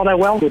don't play all that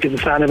well, which is a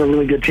sign of a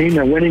really good team.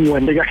 They're winning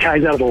when they got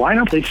guys out of the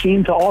lineup. They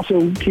seem to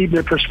also keep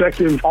their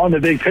perspective on the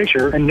big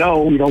picture and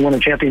know you don't win a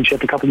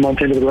championship a couple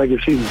months into the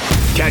regular season.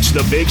 Catch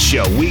The Big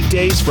Show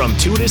weekdays from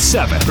 2 to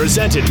 7.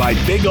 Presented by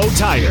Big O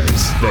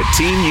Tires, the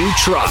team you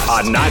trust.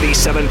 On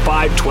 97.5,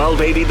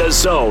 1280 The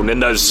Zone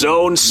and The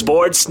Zone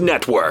Sports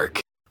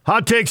Network.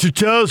 Hot Takes or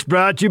Toast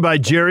brought to you by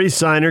Jerry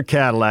Seiner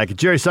Cadillac. At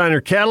Jerry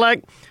Seiner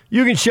Cadillac,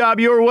 you can shop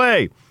your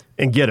way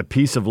and get a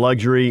piece of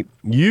luxury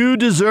you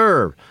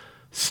deserve.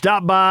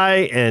 Stop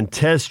by and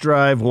test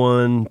drive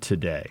one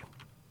today.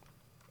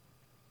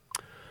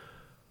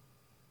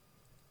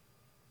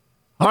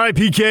 All right,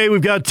 PK,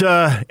 we've got,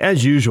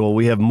 as usual,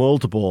 we have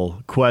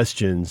multiple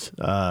questions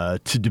to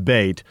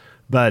debate,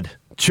 but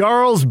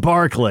Charles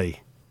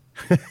Barkley,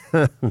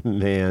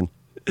 man,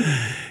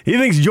 he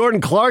thinks Jordan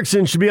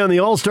Clarkson should be on the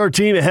All-Star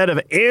team ahead of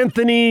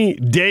Anthony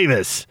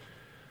Davis.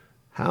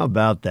 How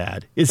about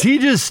that? Is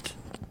this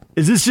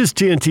just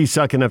TNT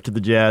sucking up to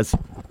the Jazz?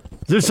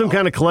 Is there some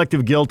kind of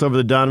collective guilt over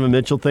the Donovan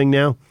Mitchell thing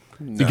now?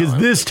 No, because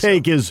this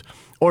take so.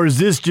 Or is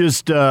this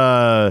just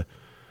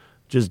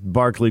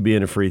Barkley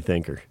being a free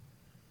thinker?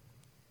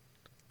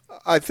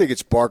 I think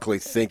it's Barkley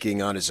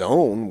thinking on his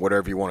own,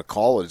 whatever you want to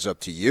call it, is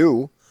up to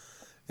you.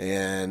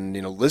 And,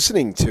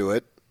 listening to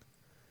it,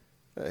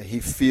 he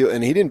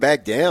didn't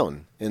back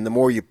down. And the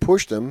more you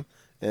pushed him,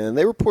 and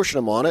they were pushing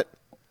him on it,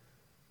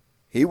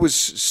 he was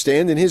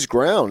standing his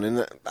ground.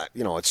 And,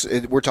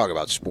 we're talking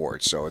about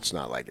sports, so it's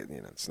not like,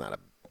 it's not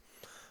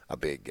a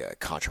big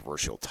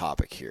controversial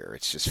topic here.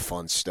 It's just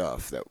fun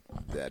stuff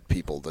that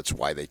people, that's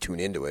why they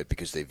tune into it,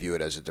 because they view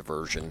it as a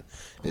diversion.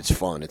 It's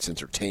fun, it's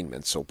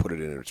entertainment, so put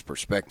it in its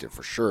perspective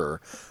for sure.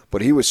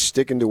 But he was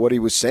sticking to what he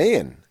was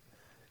saying,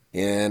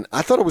 and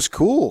I thought it was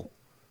cool.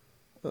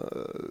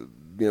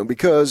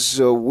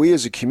 Because we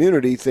as a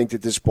community think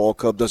that this ball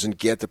club doesn't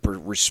get the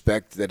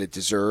respect that it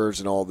deserves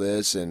and all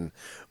this, and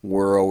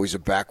we're always a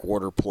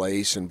backwater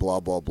place and blah,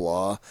 blah,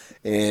 blah.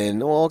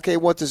 And, okay,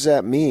 what does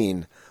that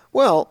mean?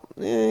 Well,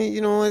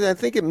 I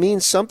think it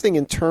means something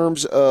in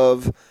terms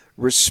of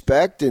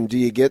respect, and do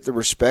you get the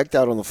respect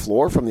out on the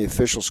floor from the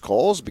officials'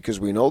 calls? Because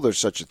we know there's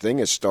such a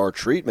thing as star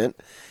treatment,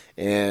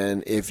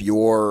 and if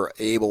you're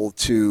able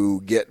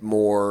to get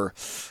more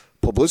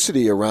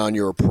publicity around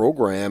your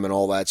program and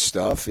all that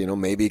stuff,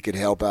 maybe it could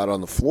help out on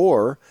the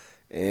floor.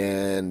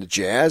 And the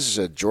Jazz,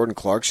 Jordan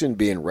Clarkson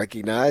being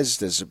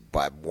recognized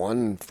by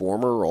one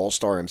former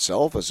All-Star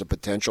himself as a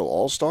potential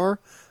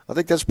All-Star, I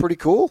think that's pretty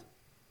cool.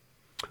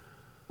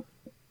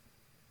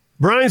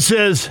 Brian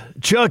says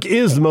Chuck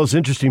is the most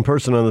interesting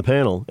person on the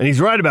panel, and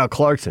he's right about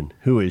Clarkson,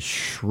 who is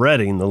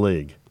shredding the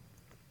league.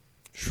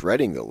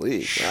 Shredding the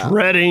league.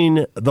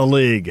 Shredding the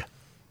league.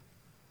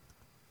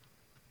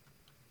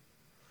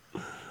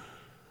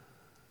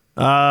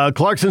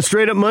 Clarkson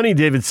straight up money,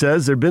 David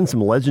says. There have been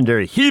some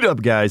legendary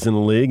heat-up guys in the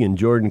league, and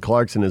Jordan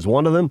Clarkson is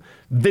one of them.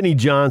 Vinnie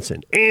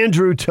Johnson,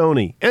 Andrew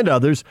Toney, and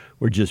others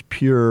were just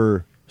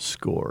pure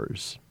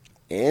scores.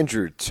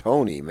 Andrew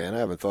Toney, man, I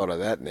haven't thought of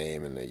that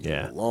name in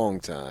a long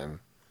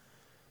time.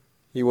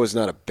 He was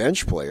not a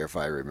bench player, if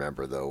I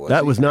remember, though.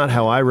 That was not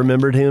how I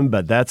remembered him,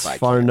 but that's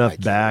far enough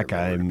back.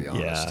 I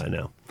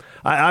know.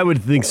 I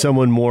would think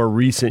someone more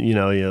recent,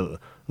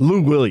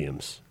 Lou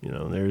Williams.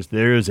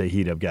 There's a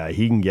heat-up guy.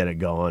 He can get it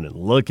going, and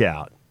look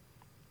out.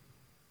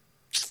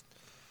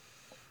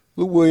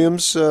 Lou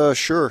Williams,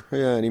 sure.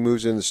 Yeah, and he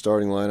moves in the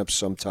starting lineup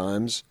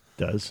sometimes.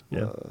 Does,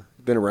 yeah.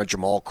 Been around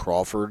Jamal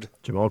Crawford.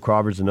 Jamal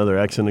Crawford's another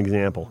excellent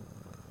example.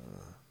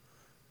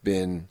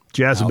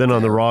 Jazz have been there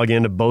on the wrong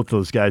end of both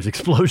those guys'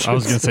 explosions. I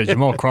was going to say,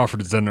 Jamal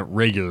Crawford has done it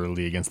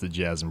regularly against the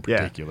Jazz in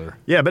particular.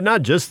 Yeah, but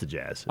not just the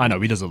Jazz. I know,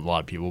 he does it with a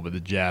lot of people, but the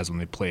Jazz, when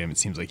they play him, it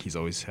seems like he's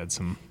always had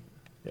some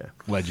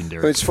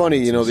legendary. It's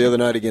funny, the other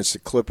night against the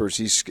Clippers,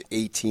 he's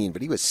 18,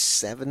 but he was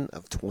 7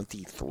 of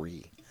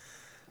 23.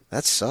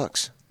 That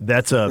sucks.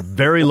 That's a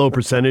very low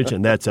percentage,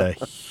 and that's a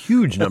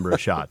huge number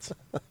of shots.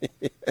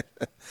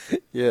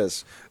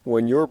 Yes.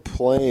 When you're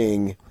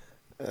playing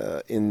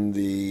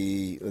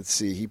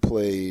he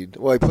played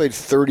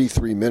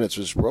 33 minutes,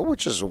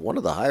 which is one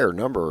of the higher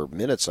number of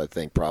minutes, I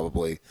think,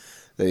 probably,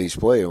 that he's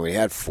played. When he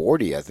had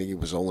 40, I think he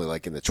was only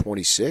like in the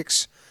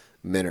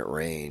 26-minute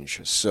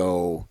range.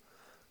 So,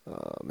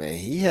 man,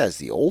 he has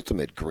the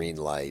ultimate green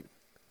light.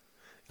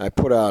 I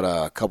put out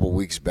a couple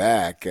weeks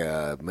back,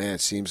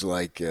 it seems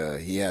like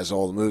he has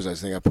all the moves. I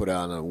think I put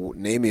out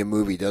name me a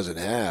move he doesn't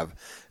have,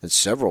 and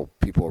several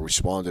people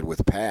responded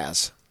with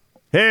pass.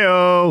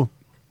 Hey-o!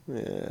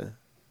 Yeah.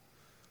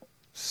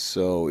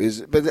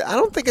 But I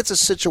don't think it's a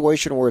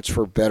situation where it's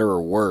for better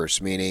or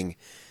worse, meaning,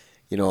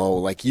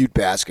 like youth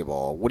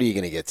basketball, what are you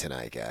going to get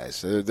tonight,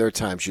 guys? There are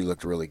times you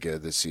looked really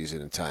good this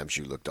season and times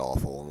you looked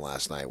awful, and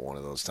last night one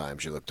of those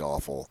times you looked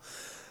awful.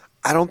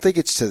 I don't think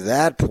it's to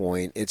that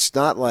point. It's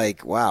not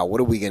like, wow, what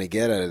are we going to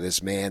get out of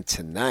this man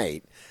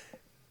tonight?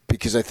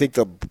 Because I think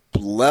the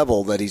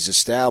level that he's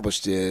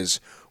established is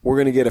we're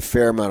going to get a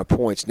fair amount of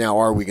points. Now,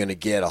 are we going to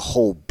get a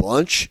whole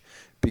bunch?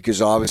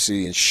 Because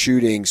obviously in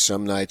shooting,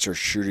 some nights you're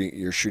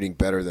shooting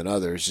better than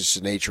others. It's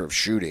the nature of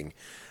shooting.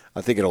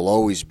 I think it'll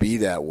always be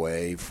that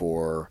way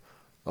for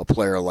a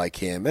player like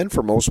him, and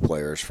for most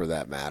players for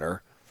that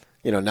matter.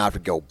 Not to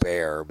go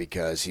bare,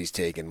 because he's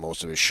taken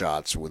most of his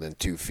shots within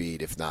 2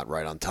 feet, if not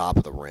right on top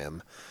of the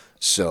rim.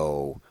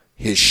 So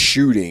his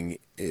shooting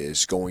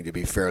is going to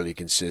be fairly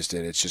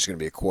consistent. It's just going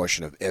to be a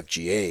question of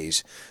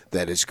FGAs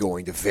that is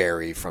going to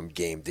vary from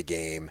game to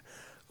game.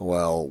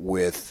 Well,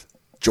 with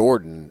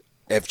Jordan,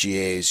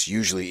 FGAs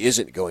usually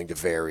isn't going to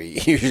vary.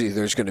 Usually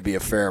there's going to be a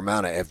fair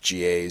amount of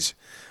FGAs.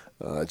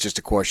 It's just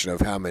a question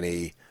of how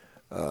many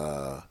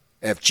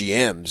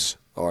FGMs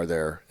are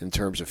there in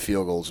terms of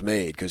field goals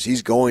made, because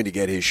he's going to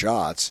get his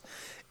shots,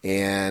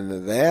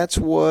 and that's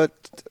what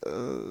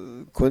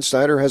Quinn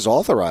Snyder has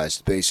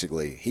authorized,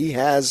 basically.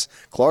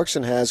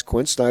 Clarkson has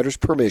Quinn Snyder's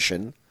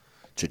permission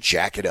to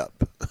jack it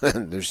up.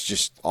 There's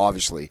just,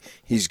 obviously,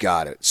 he's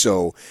got it.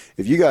 So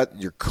if you got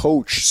your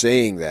coach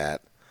saying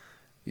that,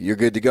 you're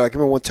good to go. I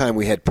remember one time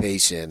we had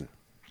Pace in.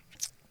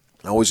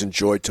 I always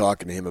enjoyed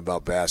talking to him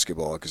about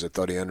basketball because I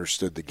thought he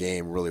understood the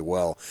game really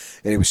well.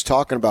 And he was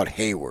talking about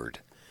Hayward.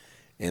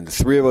 And the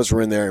three of us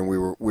were in there, and we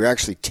were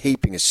actually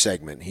taping a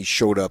segment. He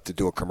showed up to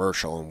do a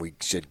commercial, and we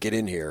said, get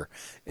in here.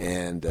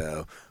 And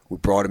we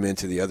brought him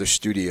into the other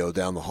studio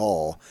down the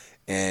hall,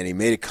 and he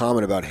made a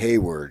comment about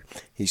Hayward.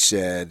 He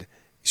said,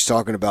 he's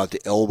talking about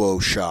the elbow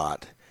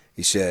shot.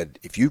 He said,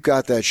 if you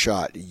got that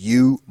shot,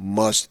 you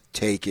must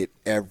take it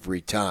every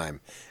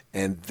time.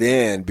 And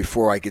then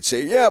before I could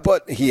say, yeah,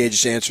 but he had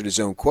just answered his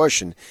own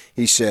question.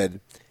 He said,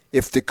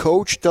 if the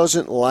coach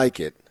doesn't like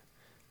it,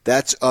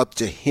 that's up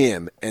to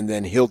him, and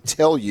then he'll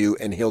tell you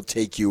and he'll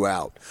take you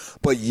out.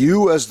 But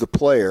you as the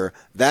player,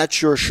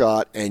 that's your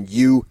shot, and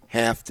you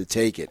have to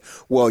take it.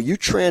 Well, you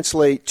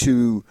translate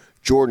to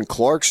Jordan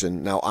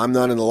Clarkson. Now, I'm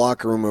not in the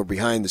locker room or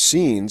behind the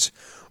scenes,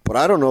 but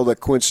I don't know that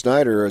Quinn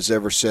Snyder has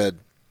ever said,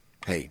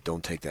 hey,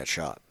 don't take that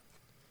shot.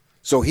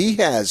 So he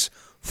has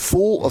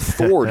full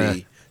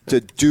authority to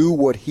do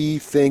what he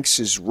thinks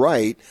is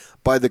right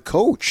by the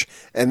coach.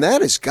 And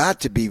that has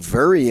got to be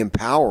very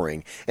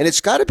empowering. And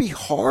it's got to be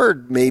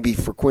hard maybe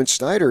for Quinn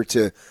Snyder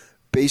to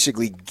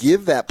basically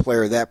give that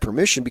player that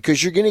permission,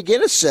 because you're going to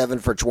get a 7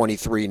 for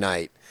 23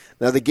 night.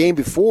 Now, the game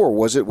before,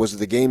 was it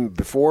the game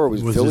before? It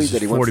was Philly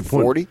that he went for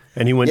 40?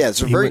 And he went. Yeah, it's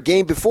the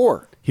game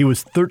before. He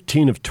was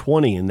 13 of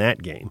 20 in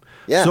that game.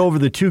 Yeah. So over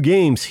the 2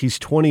 games, he's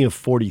 20 of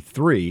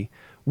 43,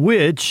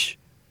 which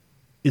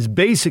is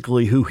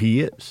basically who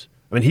he is.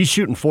 I mean, he's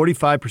shooting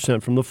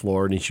 45% from the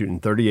floor, and he's shooting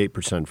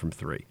 38% from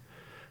 3.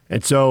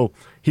 And so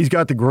he's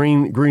got the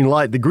green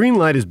light. The green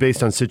light is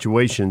based on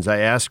situations. I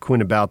asked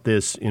Quinn about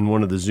this in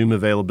one of the Zoom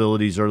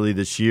availabilities early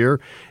this year,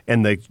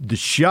 and the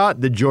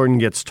shot that Jordan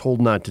gets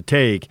told not to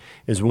take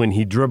is when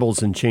he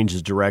dribbles and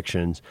changes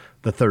directions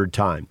the third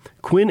time.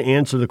 Quinn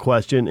answered the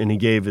question, and he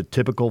gave a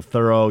typical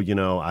thorough,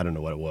 I don't know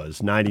what it was,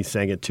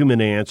 90-second,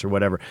 2-minute answer,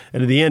 whatever.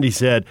 And at the end he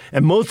said,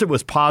 and most of it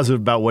was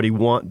positive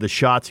about the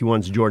shots he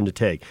wants Jordan to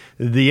take.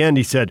 At the end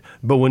he said,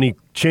 but when he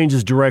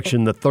changes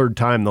direction the third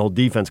time, the whole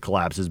defense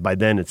collapses. By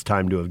then it's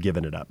time to have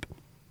given it up.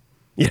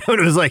 It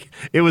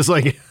was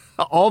like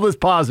all this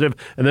positive,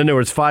 and then there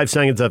was 5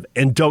 seconds of,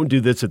 and don't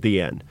do this at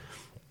the end.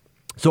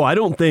 So I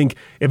don't think,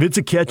 if it's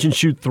a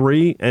catch-and-shoot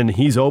 3 and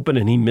he's open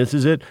and he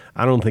misses it,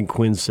 I don't think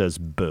Quinn says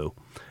boo.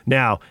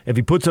 Now, if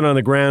he puts it on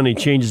the ground and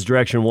he changes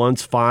direction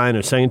once, fine,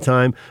 a second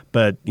time,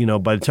 but,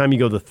 by the time you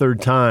go the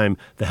third time,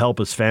 the help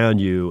has found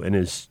you and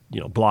is,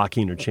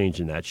 blocking or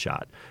changing that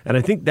shot. And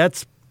I think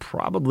that's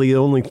probably the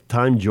only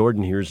time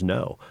Jordan hears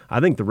no.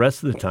 I think the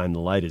rest of the time the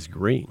light is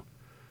green.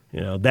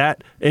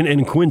 That and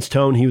in Quinn's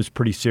tone, he was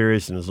pretty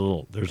serious, and there's a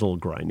little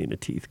grinding of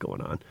teeth going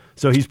on.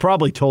 So he's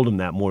probably told him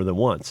that more than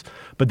once.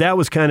 But that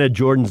was kind of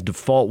Jordan's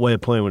default way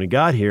of playing when he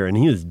got here, and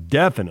he has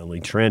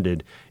definitely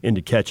trended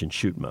into catch and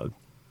shoot mode.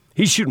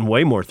 He's shooting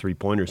way more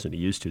 3-pointers than he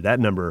used to. That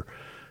number,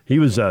 he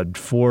was 4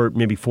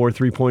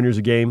 3-pointers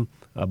a game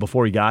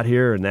before he got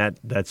here, and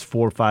that's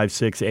 4, 5,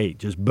 6, 8,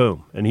 just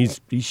boom, and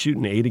he's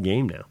shooting 8 a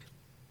game now.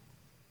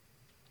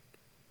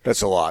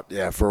 That's a lot,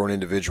 yeah, for an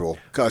individual,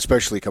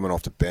 especially coming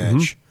off the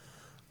bench.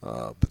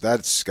 But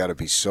that's got to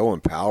be so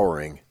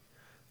empowering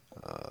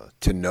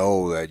to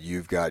know that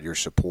you've got your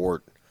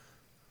support,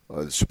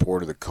 the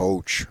support of the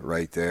coach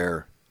right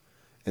there.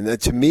 And that,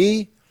 to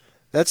me,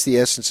 that's the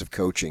essence of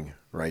coaching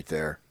right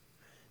there,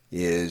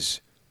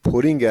 is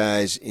putting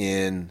guys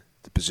in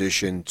the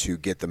position to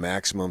get the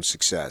maximum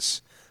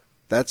success.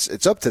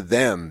 It's up to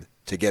them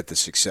to get the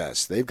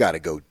success. They've got to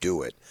go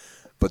do it.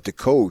 But the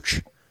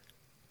coach,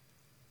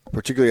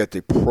 particularly at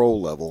the pro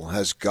level,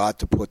 has got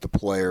to put the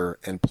player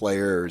and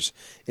players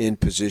in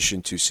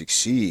position to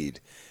succeed.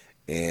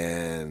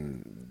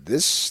 And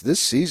this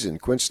season,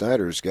 Quinn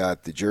Snyder's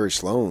got the Jerry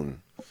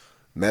Sloan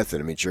method.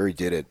 I mean, Jerry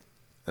did it,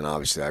 and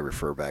obviously I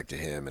refer back to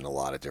him in a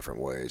lot of different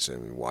ways. I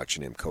mean,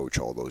 watching him coach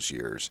all those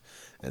years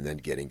and then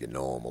getting to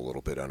know him a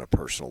little bit on a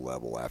personal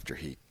level after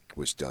he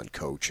was done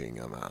coaching.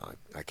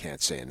 I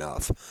can't say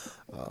enough.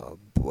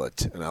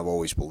 And I've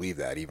always believed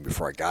that, even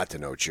before I got to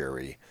know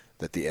Jerry,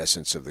 that the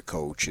essence of the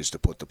coach is to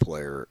put the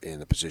player in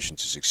the position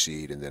to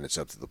succeed, and then it's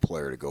up to the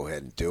player to go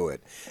ahead and do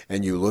it.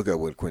 And you look at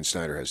what Quinn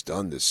Snyder has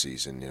done this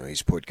season.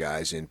 He's put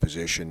guys in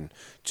position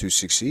to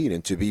succeed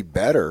and to be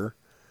better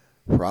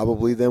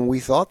probably than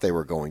we thought they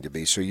were going to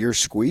be. So you're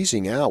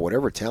squeezing out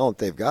whatever talent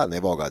they've got, and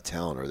they've all got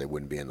talent or they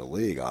wouldn't be in the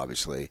league,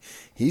 obviously.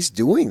 He's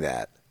doing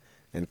that.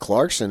 And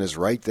Clarkson is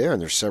right there,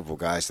 and there's several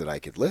guys that I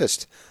could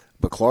list,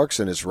 but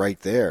Clarkson is right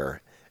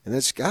there. And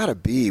it's got to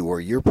be where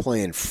you're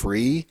playing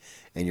free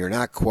and you're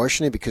not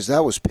questioning, because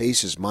that was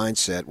Pace's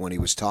mindset when he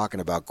was talking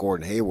about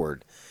Gordon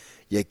Hayward.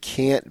 You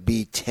can't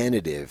be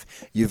tentative.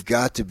 You've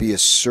got to be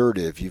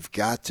assertive. You've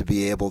got to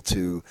be able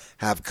to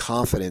have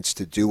confidence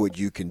to do what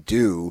you can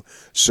do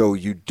so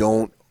you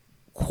don't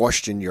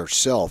question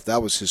yourself.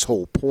 That was his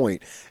whole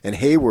point. And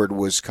Hayward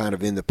was kind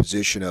of in the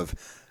position of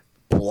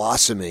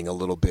blossoming a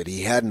little bit.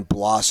 He hadn't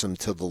blossomed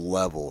to the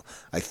level.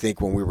 I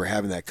think when we were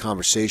having that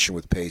conversation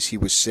with Pace, he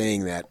was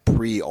saying that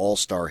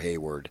pre-All-Star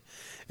Hayward,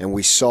 and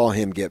we saw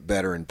him get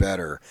better and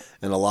better.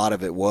 And a lot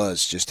of it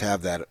was just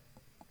have that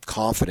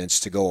confidence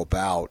to go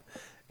about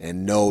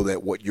and know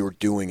that what you're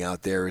doing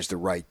out there is the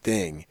right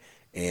thing.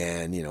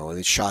 And,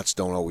 the shots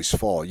don't always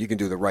fall. You can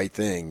do the right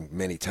thing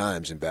many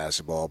times in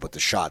basketball, but the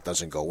shot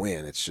doesn't go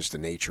in. It's just the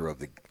nature of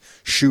the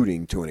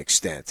shooting to an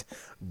extent.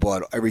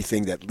 But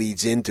everything that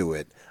leads into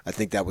it, I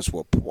think that was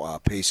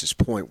what Pace's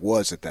point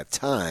was at that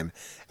time.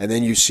 And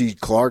then you see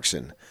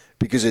Clarkson,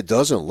 because it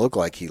doesn't look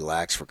like he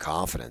lacks for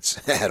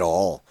confidence at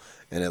all.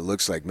 And it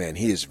looks like, man,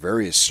 he is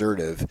very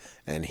assertive,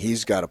 and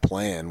he's got a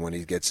plan when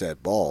he gets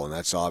that ball, and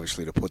that's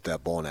obviously to put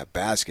that ball in that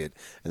basket,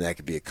 and that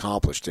can be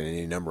accomplished in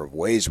any number of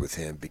ways with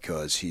him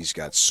because he's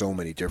got so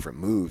many different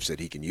moves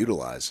that he can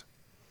utilize.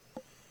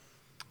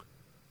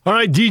 All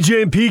right,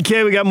 DJ and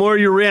PK, we got more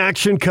of your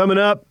reaction coming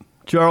up.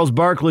 Charles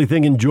Barkley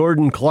thinking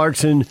Jordan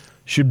Clarkson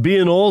should be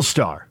an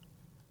all-star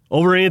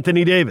over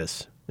Anthony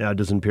Davis. Now, it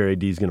doesn't appear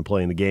AD is going to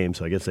play in the game,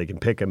 so I guess they can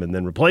pick him and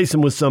then replace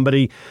him with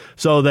somebody.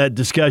 So that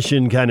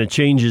discussion kind of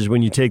changes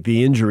when you take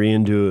the injury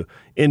into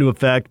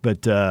effect.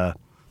 But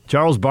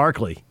Charles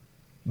Barkley,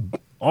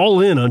 all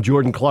in on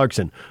Jordan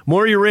Clarkson.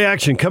 More of your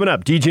reaction coming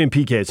up. DJ and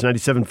PK, it's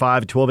 97.5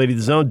 at 1280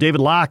 The Zone.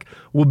 David Locke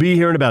will be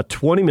here in about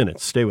 20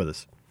 minutes. Stay with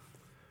us.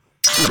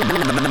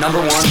 Number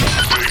one.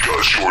 Make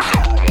us your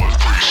number one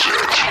preset.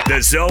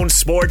 The Zone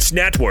Sports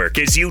Network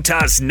is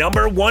Utah's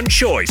number one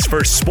choice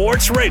for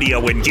sports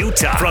radio in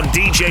Utah. From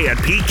DJ and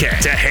PK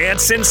to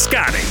Hanson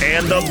Scotty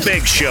and The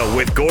Big Show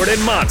with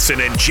Gordon Monson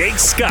and Jake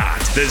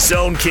Scott, The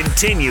Zone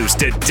continues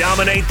to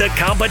dominate the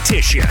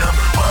competition. Number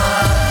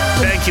one.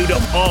 Thank you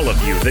to all of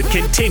you that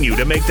continue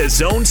to make the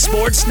Zone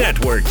Sports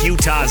Network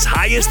Utah's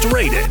highest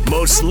rated,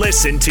 most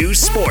listened to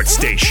sports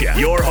station.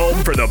 Your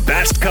home for the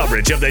best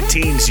coverage of the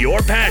teams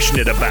you're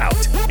passionate about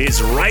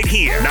is right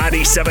here.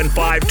 97.5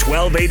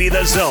 1280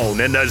 The Zone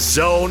and the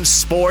Zone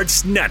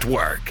Sports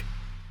Network.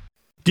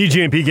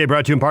 DJ and PK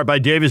brought to you in part by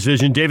Davis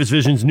Vision. Davis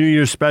Vision's New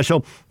Year's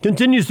special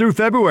continues through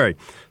February.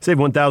 Save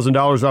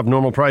 $1,000 off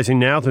normal pricing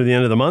now through the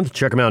end of the month.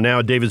 Check them out now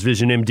at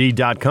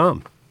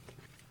davisvisionmd.com.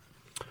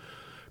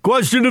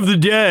 Question of the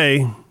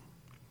day.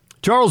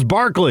 Charles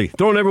Barkley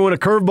throwing everyone a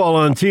curveball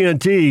on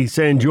TNT,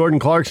 saying Jordan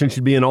Clarkson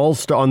should be an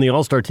all-star on the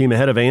All-Star team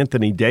ahead of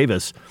Anthony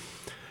Davis.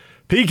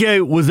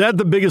 PK, was that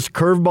the biggest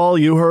curveball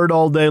you heard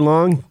all day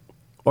long?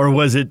 Or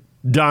was it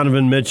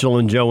Donovan Mitchell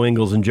and Joe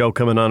Ingles and Joe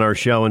coming on our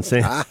show and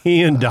saying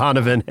he and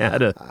Donovan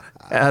had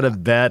a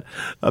bet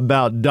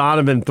about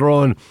Donovan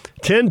throwing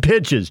 10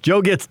 pitches.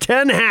 Joe gets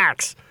 10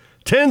 hacks,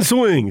 10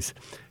 swings.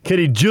 Can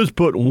he just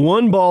put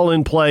one ball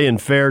in play in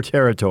fair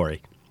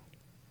territory?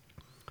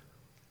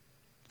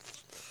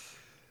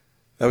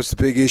 That was the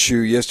big issue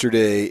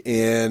yesterday,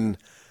 and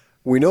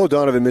we know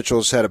Donovan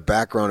Mitchell's had a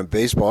background in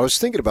baseball. I was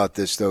thinking about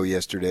this, though,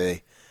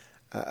 yesterday.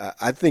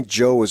 I think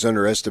Joe was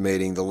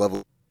underestimating the level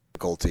of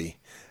difficulty.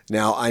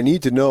 Now, I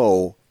need to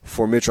know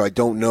for Mitchell, I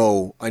don't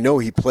know. I know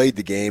he played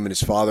the game, and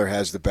his father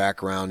has the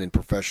background in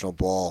professional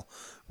ball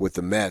with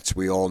the Mets.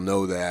 We all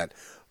know that.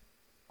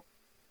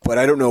 But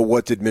I don't know,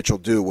 what did Mitchell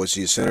do? Was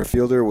he a center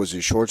fielder? Was he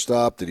a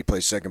shortstop? Did he play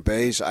second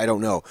base? I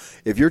don't know.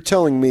 If you're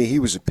telling me he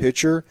was a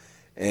pitcher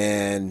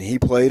and he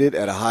played it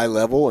at a high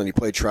level and he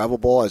played travel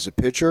ball as a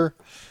pitcher,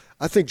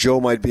 I think Joe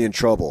might be in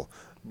trouble.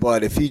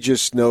 But if he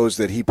just knows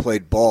that he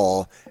played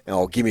ball, and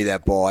oh, give me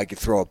that ball, I could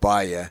throw it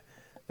by you,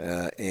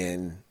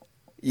 and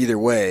either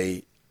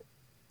way,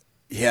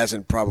 he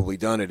hasn't probably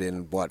done it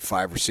in,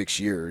 5 or 6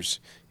 years.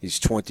 He's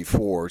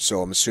 24,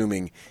 so I'm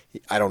assuming,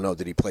 I don't know,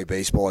 did he play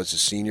baseball as a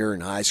senior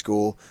in high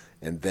school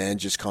and then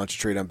just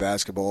concentrate on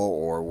basketball,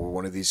 or were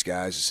one of these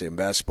guys to say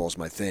basketball's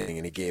my thing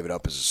and he gave it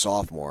up as a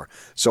sophomore?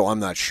 So I'm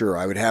not sure.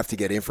 I would have to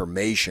get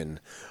information.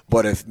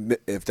 But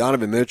if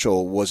Donovan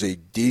Mitchell was a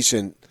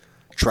decent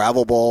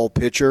travel ball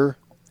pitcher,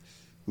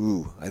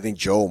 I think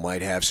Joe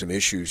might have some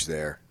issues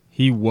there.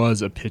 He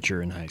was a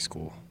pitcher in high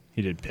school.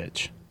 He did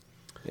pitch.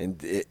 And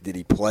did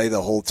he play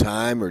the whole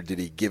time, or did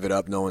he give it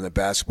up knowing that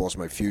basketball's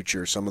my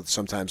future?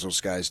 Sometimes those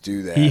guys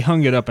do that. He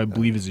hung it up, I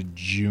believe, as a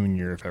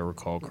junior, if I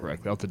recall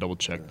correctly. I'll have to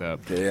double-check that.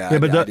 Yeah,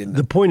 but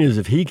the point is,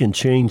 if he can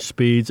change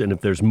speeds and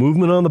if there's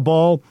movement on the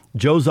ball,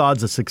 Joe's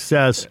odds of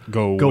success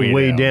go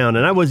way down.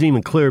 And I wasn't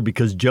even clear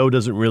because Joe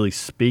doesn't really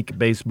speak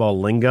baseball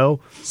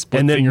lingo.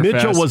 And then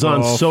Mitchell was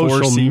on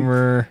social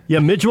media. Yeah,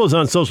 Mitchell was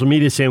on social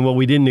media saying, well,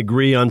 we didn't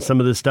agree on some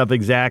of this stuff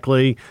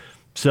exactly.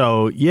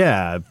 So,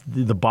 yeah, if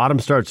the bottom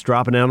starts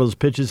dropping out of those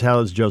pitches, how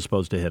is Joe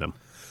supposed to hit them?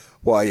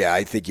 Well, yeah,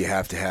 I think you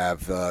have to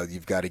have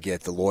you've got to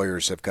get the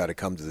lawyers have got to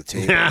come to the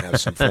table and have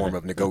some form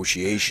of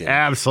negotiation.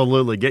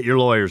 Absolutely. Get your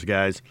lawyers,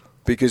 guys.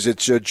 Because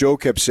it's Joe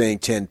kept saying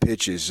 10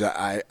 pitches.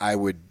 I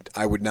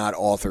would not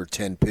author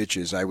 10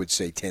 pitches. I would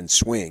say 10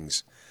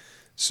 swings.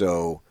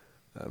 So,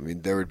 I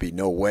mean, there would be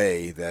no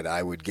way that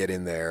I would get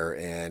in there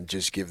and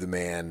just give the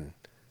man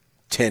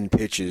 10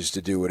 pitches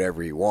to do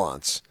whatever he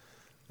wants.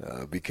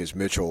 Because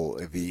Mitchell,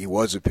 if he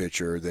was a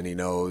pitcher, then he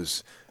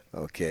knows,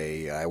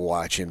 okay, I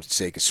watch him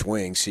take a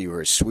swing, see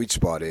where his sweet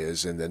spot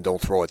is, and then don't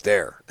throw it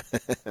there.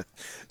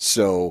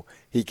 So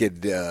he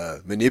could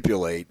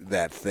manipulate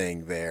that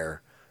thing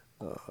there.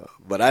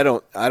 But I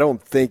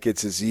don't think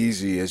it's as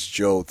easy as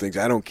Joe thinks.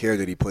 I don't care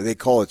that he played. They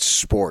call it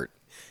sport.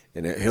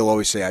 And he'll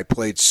always say, I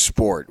played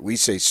sport. We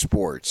say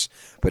sports,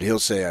 but he'll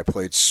say, I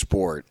played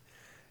sport.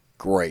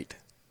 Great.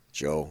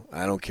 Joe,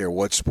 I don't care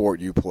what sport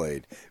you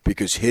played,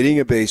 because hitting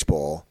a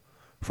baseball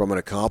from an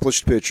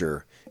accomplished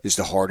pitcher is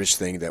the hardest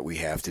thing that we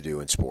have to do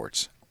in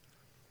sports.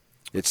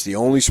 It's the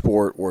only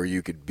sport where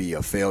you could be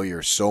a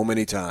failure so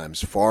many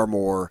times, far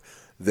more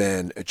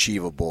than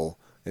achievable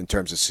in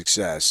terms of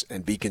success,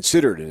 and be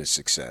considered in a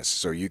success.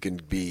 So you can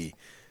be,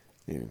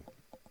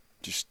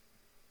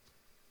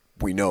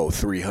 we know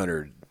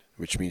 300,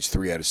 which means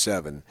 3 out of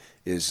 7,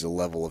 is the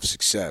level of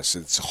success.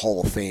 It's a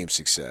Hall of Fame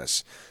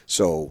success.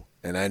 So,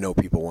 and I know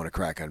people want to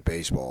crack on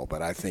baseball,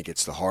 but I think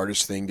it's the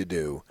hardest thing to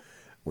do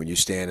when you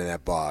stand in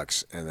that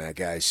box and that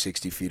guy's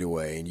 60 feet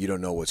away and you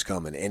don't know what's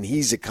coming. And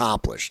he's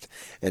accomplished.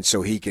 And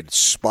so he can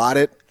spot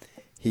it,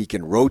 he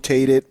can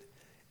rotate it,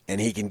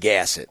 and he can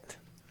gas it.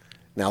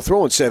 Now,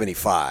 throwing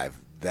 75,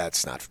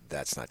 that's not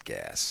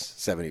gas.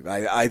 70.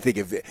 I think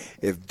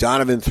if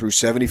Donovan threw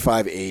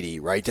 75-80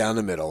 right down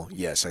the middle,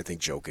 yes, I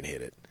think Joe can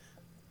hit it.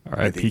 All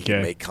right, I think PK. he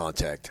can make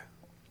contact.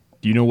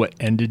 Do you know what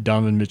ended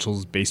Donovan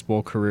Mitchell's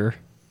baseball career?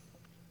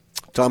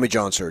 Tommy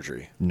John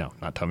surgery. No,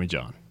 not Tommy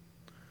John.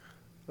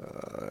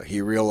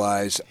 He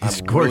realized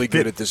I'm really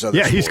good at this other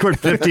sport. He scored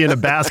 50 in a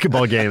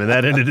basketball game, and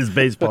that ended his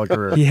baseball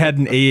career. He had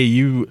an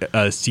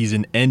AAU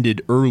season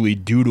ended early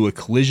due to a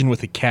collision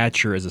with a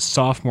catcher as a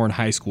sophomore in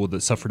high school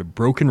that suffered a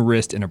broken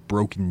wrist and a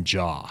broken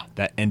jaw.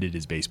 That ended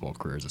his baseball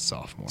career as a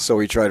sophomore. So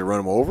he tried to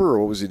run him over, or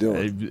what was he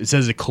doing? It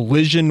says a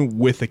collision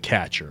with a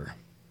catcher.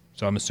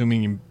 So I'm assuming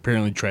he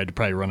apparently tried to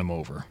probably run him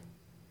over.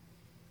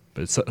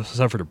 But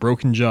suffered a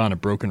broken jaw and a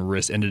broken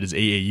wrist, ended his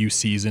AAU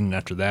season, and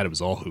after that it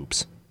was all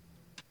hoops.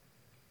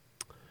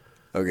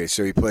 Okay,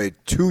 so he played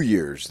 2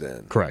 years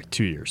then. Correct,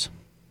 2 years.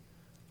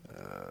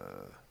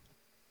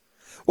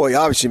 Well, he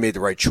obviously made the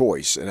right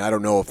choice, and I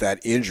don't know if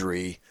that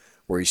injury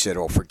where he said,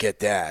 oh, forget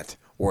that,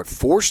 or it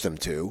forced him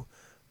to.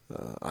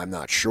 I'm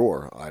not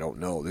sure. I don't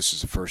know. This is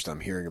the first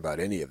I'm hearing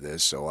about any of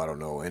this, so I don't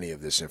know any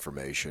of this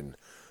information.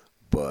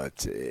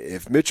 But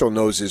if Mitchell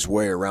knows his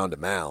way around a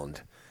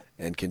mound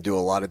and can do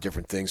a lot of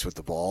different things with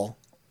the ball,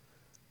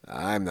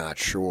 I'm not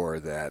sure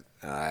that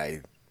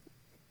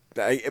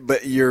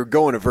but you're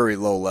going a very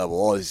low level.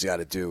 All he's got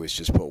to do is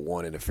just put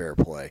one into fair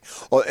play.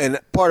 Well, and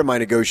part of my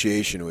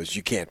negotiation was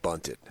you can't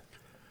bunt it.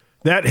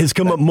 That has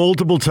come up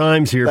multiple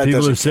times here.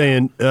 People are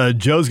saying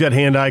Joe's got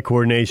hand-eye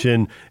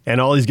coordination,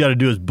 and all he's got to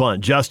do is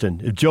bunt.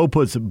 Justin, if Joe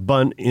puts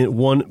bunts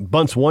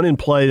one in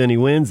play, then he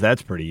wins.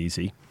 That's pretty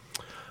easy.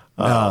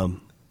 No,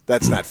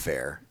 that's not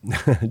fair.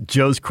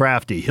 Joe's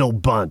crafty. He'll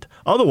bunt.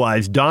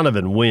 Otherwise,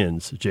 Donovan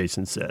wins,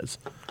 Jason says.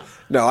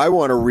 No, I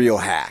want a real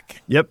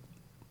hack. Yep.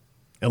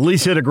 At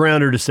least hit a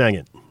grounder to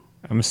second.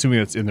 I'm assuming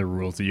it's in the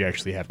rules that you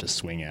actually have to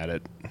swing at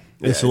it.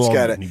 It's all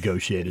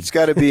negotiated. It's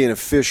got to be an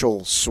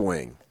official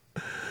swing.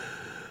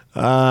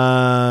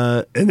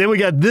 And then we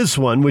got this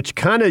one, which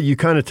you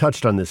kind of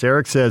touched on this.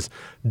 Eric says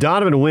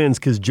Donovan wins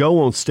because Joe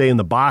won't stay in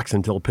the box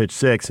until pitch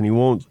 6, and he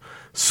won't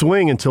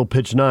swing until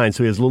pitch 9,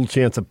 so he has a little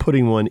chance of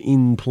putting one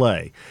in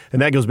play. And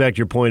that goes back to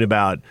your point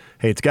about,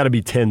 hey, it's got to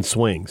be 10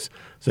 swings.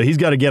 So he's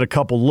got to get a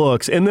couple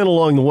looks, and then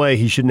along the way,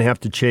 he shouldn't have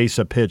to chase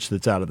a pitch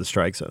that's out of the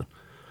strike zone.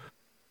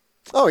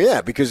 Oh,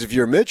 yeah, because if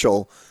you're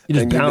Mitchell you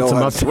just and you bounce know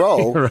him how up to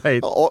throw,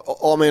 right.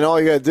 all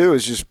you got to do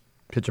is just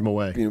pitch him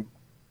away.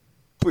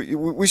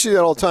 We see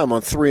that all the time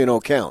on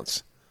 3-0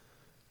 counts,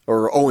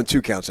 or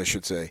 0-2 counts, I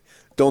should say.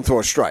 Don't throw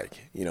a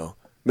strike,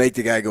 make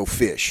the guy go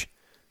fish.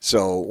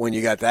 So when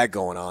you got that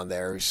going on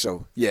there,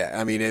 so yeah,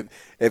 I mean,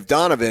 if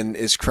Donovan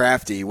is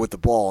crafty with the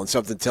ball, and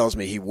something tells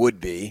me he would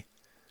be,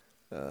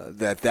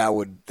 that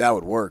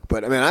would work.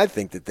 But I mean, I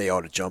think that they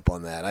ought to jump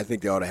on that. I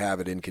think they ought to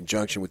have it in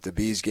conjunction with the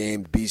Bees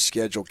game. The Bees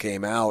schedule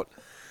came out.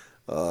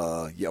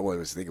 I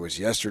think it was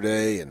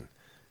yesterday, and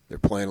they're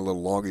playing a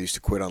little longer. They used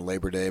to quit on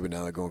Labor Day, but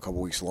now they're going a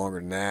couple weeks longer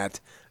than that.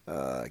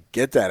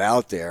 Get that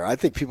out there. I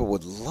think people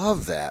would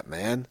love that,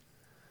 man.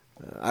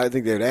 I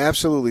think they'd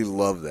absolutely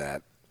love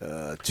that.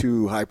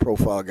 2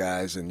 high-profile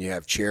guys, and you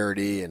have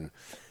charity, and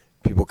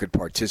people could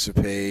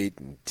participate,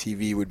 and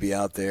TV would be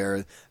out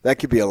there. That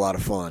could be a lot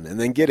of fun. And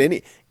then get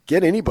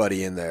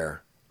anybody in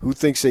there who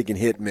thinks they can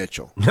hit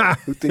Mitchell.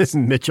 Who thinks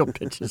Mitchell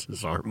pitches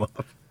his arm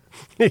up?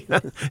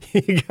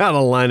 You got a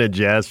line of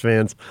Jazz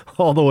fans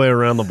all the way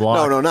around the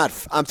block. No, not.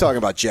 I'm talking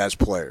about Jazz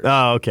players.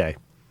 Oh, okay.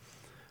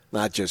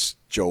 Not just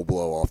Joe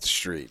Blow off the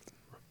street.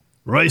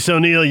 Royce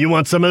O'Neal, you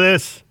want some of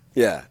this?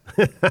 Yeah.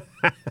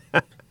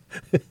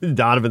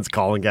 Donovan's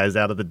calling guys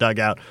out of the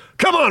dugout.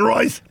 Come on,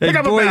 Royce. Pick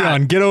up a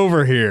bat. Get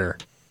over here.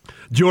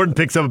 Jordan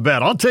picks up a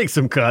bat. I'll take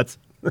some cuts.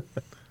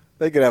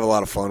 They could have a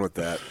lot of fun with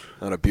that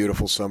on a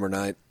beautiful summer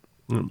night.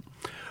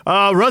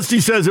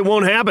 Rusty says it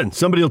won't happen.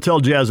 Somebody will tell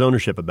Jazz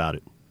ownership about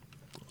it.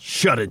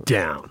 Shut it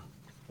down.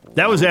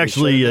 That was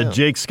actually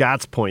Jake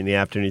Scott's point in the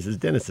afternoon. He says,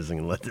 Dennis isn't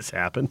going to let this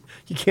happen.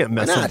 You can't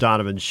mess with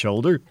Donovan's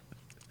shoulder.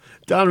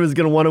 Donovan's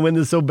going to want to win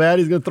this so bad,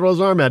 he's going to throw his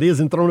arm out. He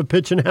hasn't thrown a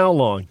pitch in how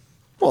long?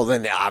 Well,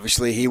 then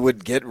obviously he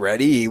would get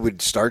ready. He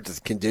would start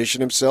to condition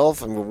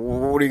himself. And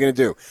what are you going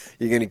to do?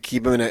 You're going to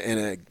keep him in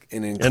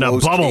an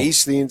enclosed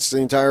case the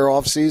entire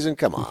offseason?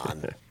 Come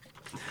on.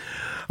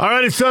 All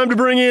right, it's time to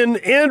bring in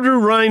Andrew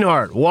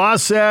Reinhardt,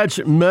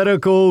 Wasatch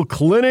Medical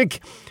Clinic.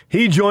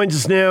 He joins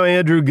us now.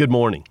 Andrew, good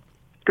morning.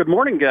 Good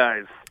morning,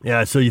 guys.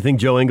 Yeah, so you think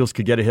Joe Ingles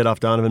could get a hit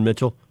off Donovan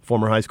Mitchell,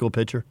 former high school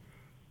pitcher?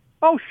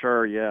 Oh,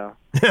 sure, yeah.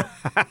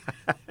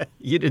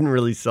 You didn't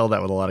really sell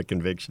that with a lot of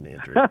conviction,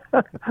 Andrew.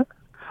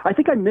 I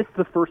think I missed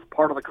the first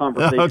part of the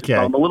conversation, okay.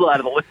 So I'm a little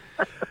out of the loop.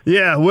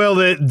 Yeah,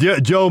 well,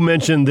 Joe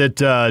mentioned that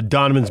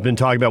Donovan's been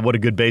talking about what a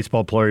good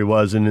baseball player he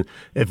was, and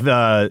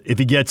if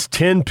he gets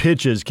 10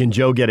 pitches, can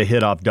Joe get a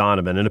hit off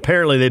Donovan? And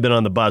apparently they've been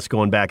on the bus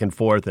going back and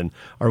forth and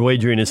are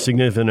wagering a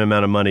significant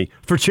amount of money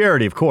for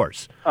charity, of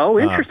course. Oh,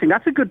 interesting.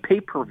 That's a good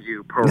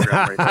pay-per-view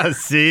program right there.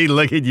 See,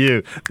 look at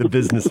you, the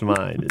business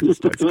mind. It just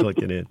starts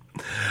clicking in.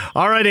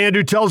 All right,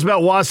 Andrew, tell us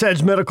about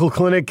Wasatch Medical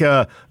Clinic,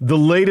 the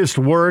latest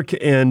work,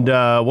 and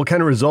what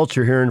kind of results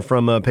you're hearing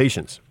from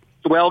patients.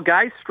 Well,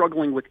 guys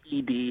struggling with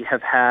ED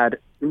have had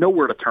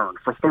nowhere to turn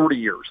for 30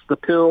 years. The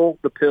pill,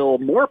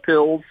 more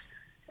pills,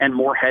 and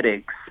more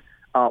headaches.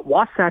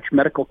 Wasatch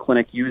Medical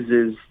Clinic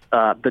uses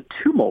the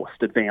 2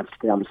 most advanced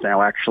forms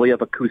now, actually,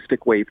 of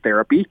acoustic wave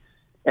therapy.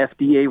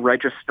 FDA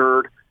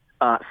registered,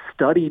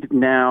 studied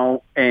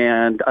now,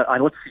 and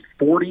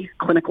 40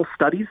 clinical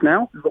studies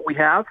now is what we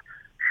have,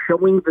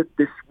 showing that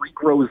this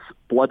regrows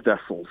blood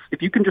vessels.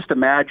 If you can just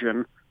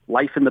imagine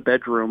life in the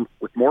bedroom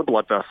with more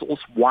blood vessels,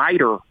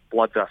 wider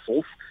blood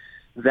vessels,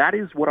 that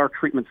is what our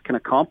treatments can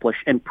accomplish,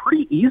 and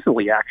pretty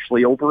easily,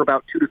 actually, over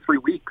about 2 to 3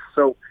 weeks.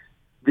 So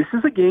this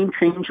is a game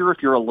changer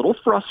if you're a little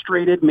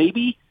frustrated.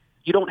 Maybe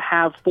you don't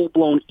have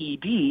full-blown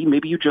ED.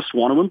 Maybe you just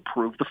want to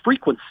improve the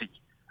frequency.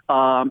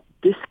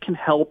 This can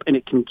help, and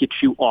it can get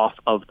you off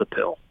of the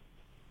pill.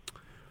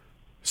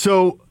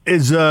 So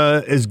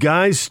as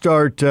guys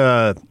start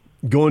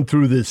going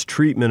through this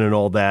treatment and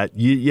all that,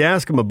 you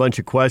ask them a bunch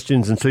of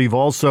questions, and so you've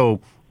also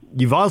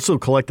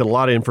collected a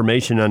lot of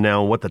information on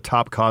now what the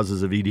top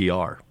causes of ED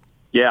are.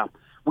 Yeah.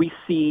 We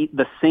see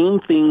the same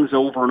things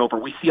over and over.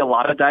 We see a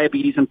lot of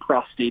diabetes and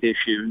prostate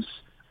issues.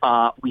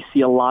 We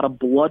see a lot of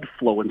blood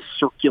flow and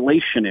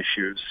circulation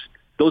issues.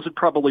 Those would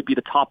probably be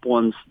the top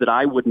ones that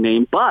I would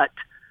name. But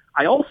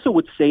I also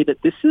would say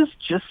that this is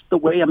just the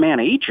way a man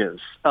ages.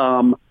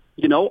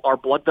 Our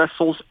blood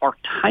vessels are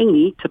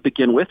tiny to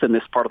begin with in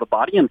this part of the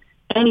body, and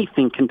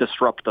anything can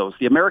disrupt those.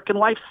 The American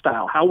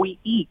lifestyle, how we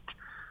eat.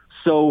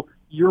 So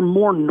you're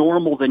more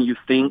normal than you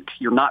think.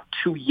 You're not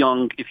too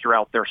young if you're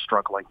out there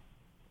struggling.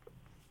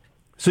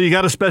 So you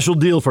got a special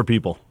deal for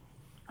people.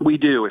 We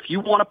do. If you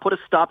want to put a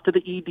stop to the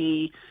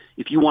ED,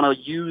 if you want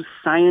to use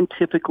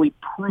scientifically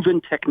proven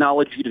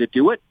technology to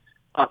do it,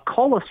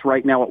 call us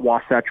right now at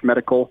Wasatch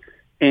Medical,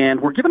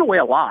 and we're giving away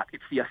a lot.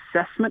 It's the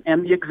assessment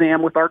and the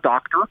exam with our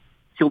doctor.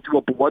 He'll do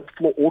a blood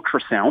flow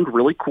ultrasound,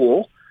 really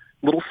cool.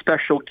 Little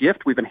special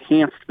gift. We've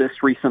enhanced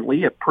this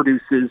recently. It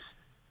produces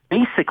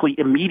basically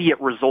immediate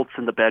results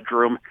in the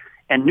bedroom,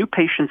 and new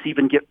patients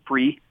even get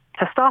free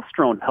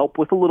testosterone, help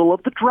with a little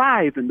of the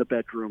drive in the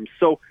bedroom.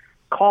 So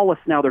call us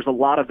now. There's a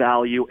lot of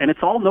value, and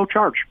it's all no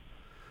charge.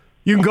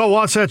 You can call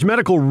Wasatch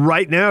Medical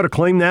right now to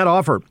claim that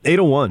offer.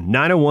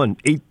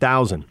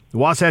 801-901-8000.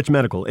 Wasatch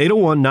Medical,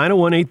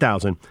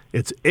 801-901-8000.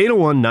 It's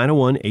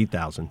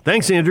 801-901-8000.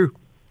 Thanks, Andrew.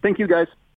 Thank you, guys.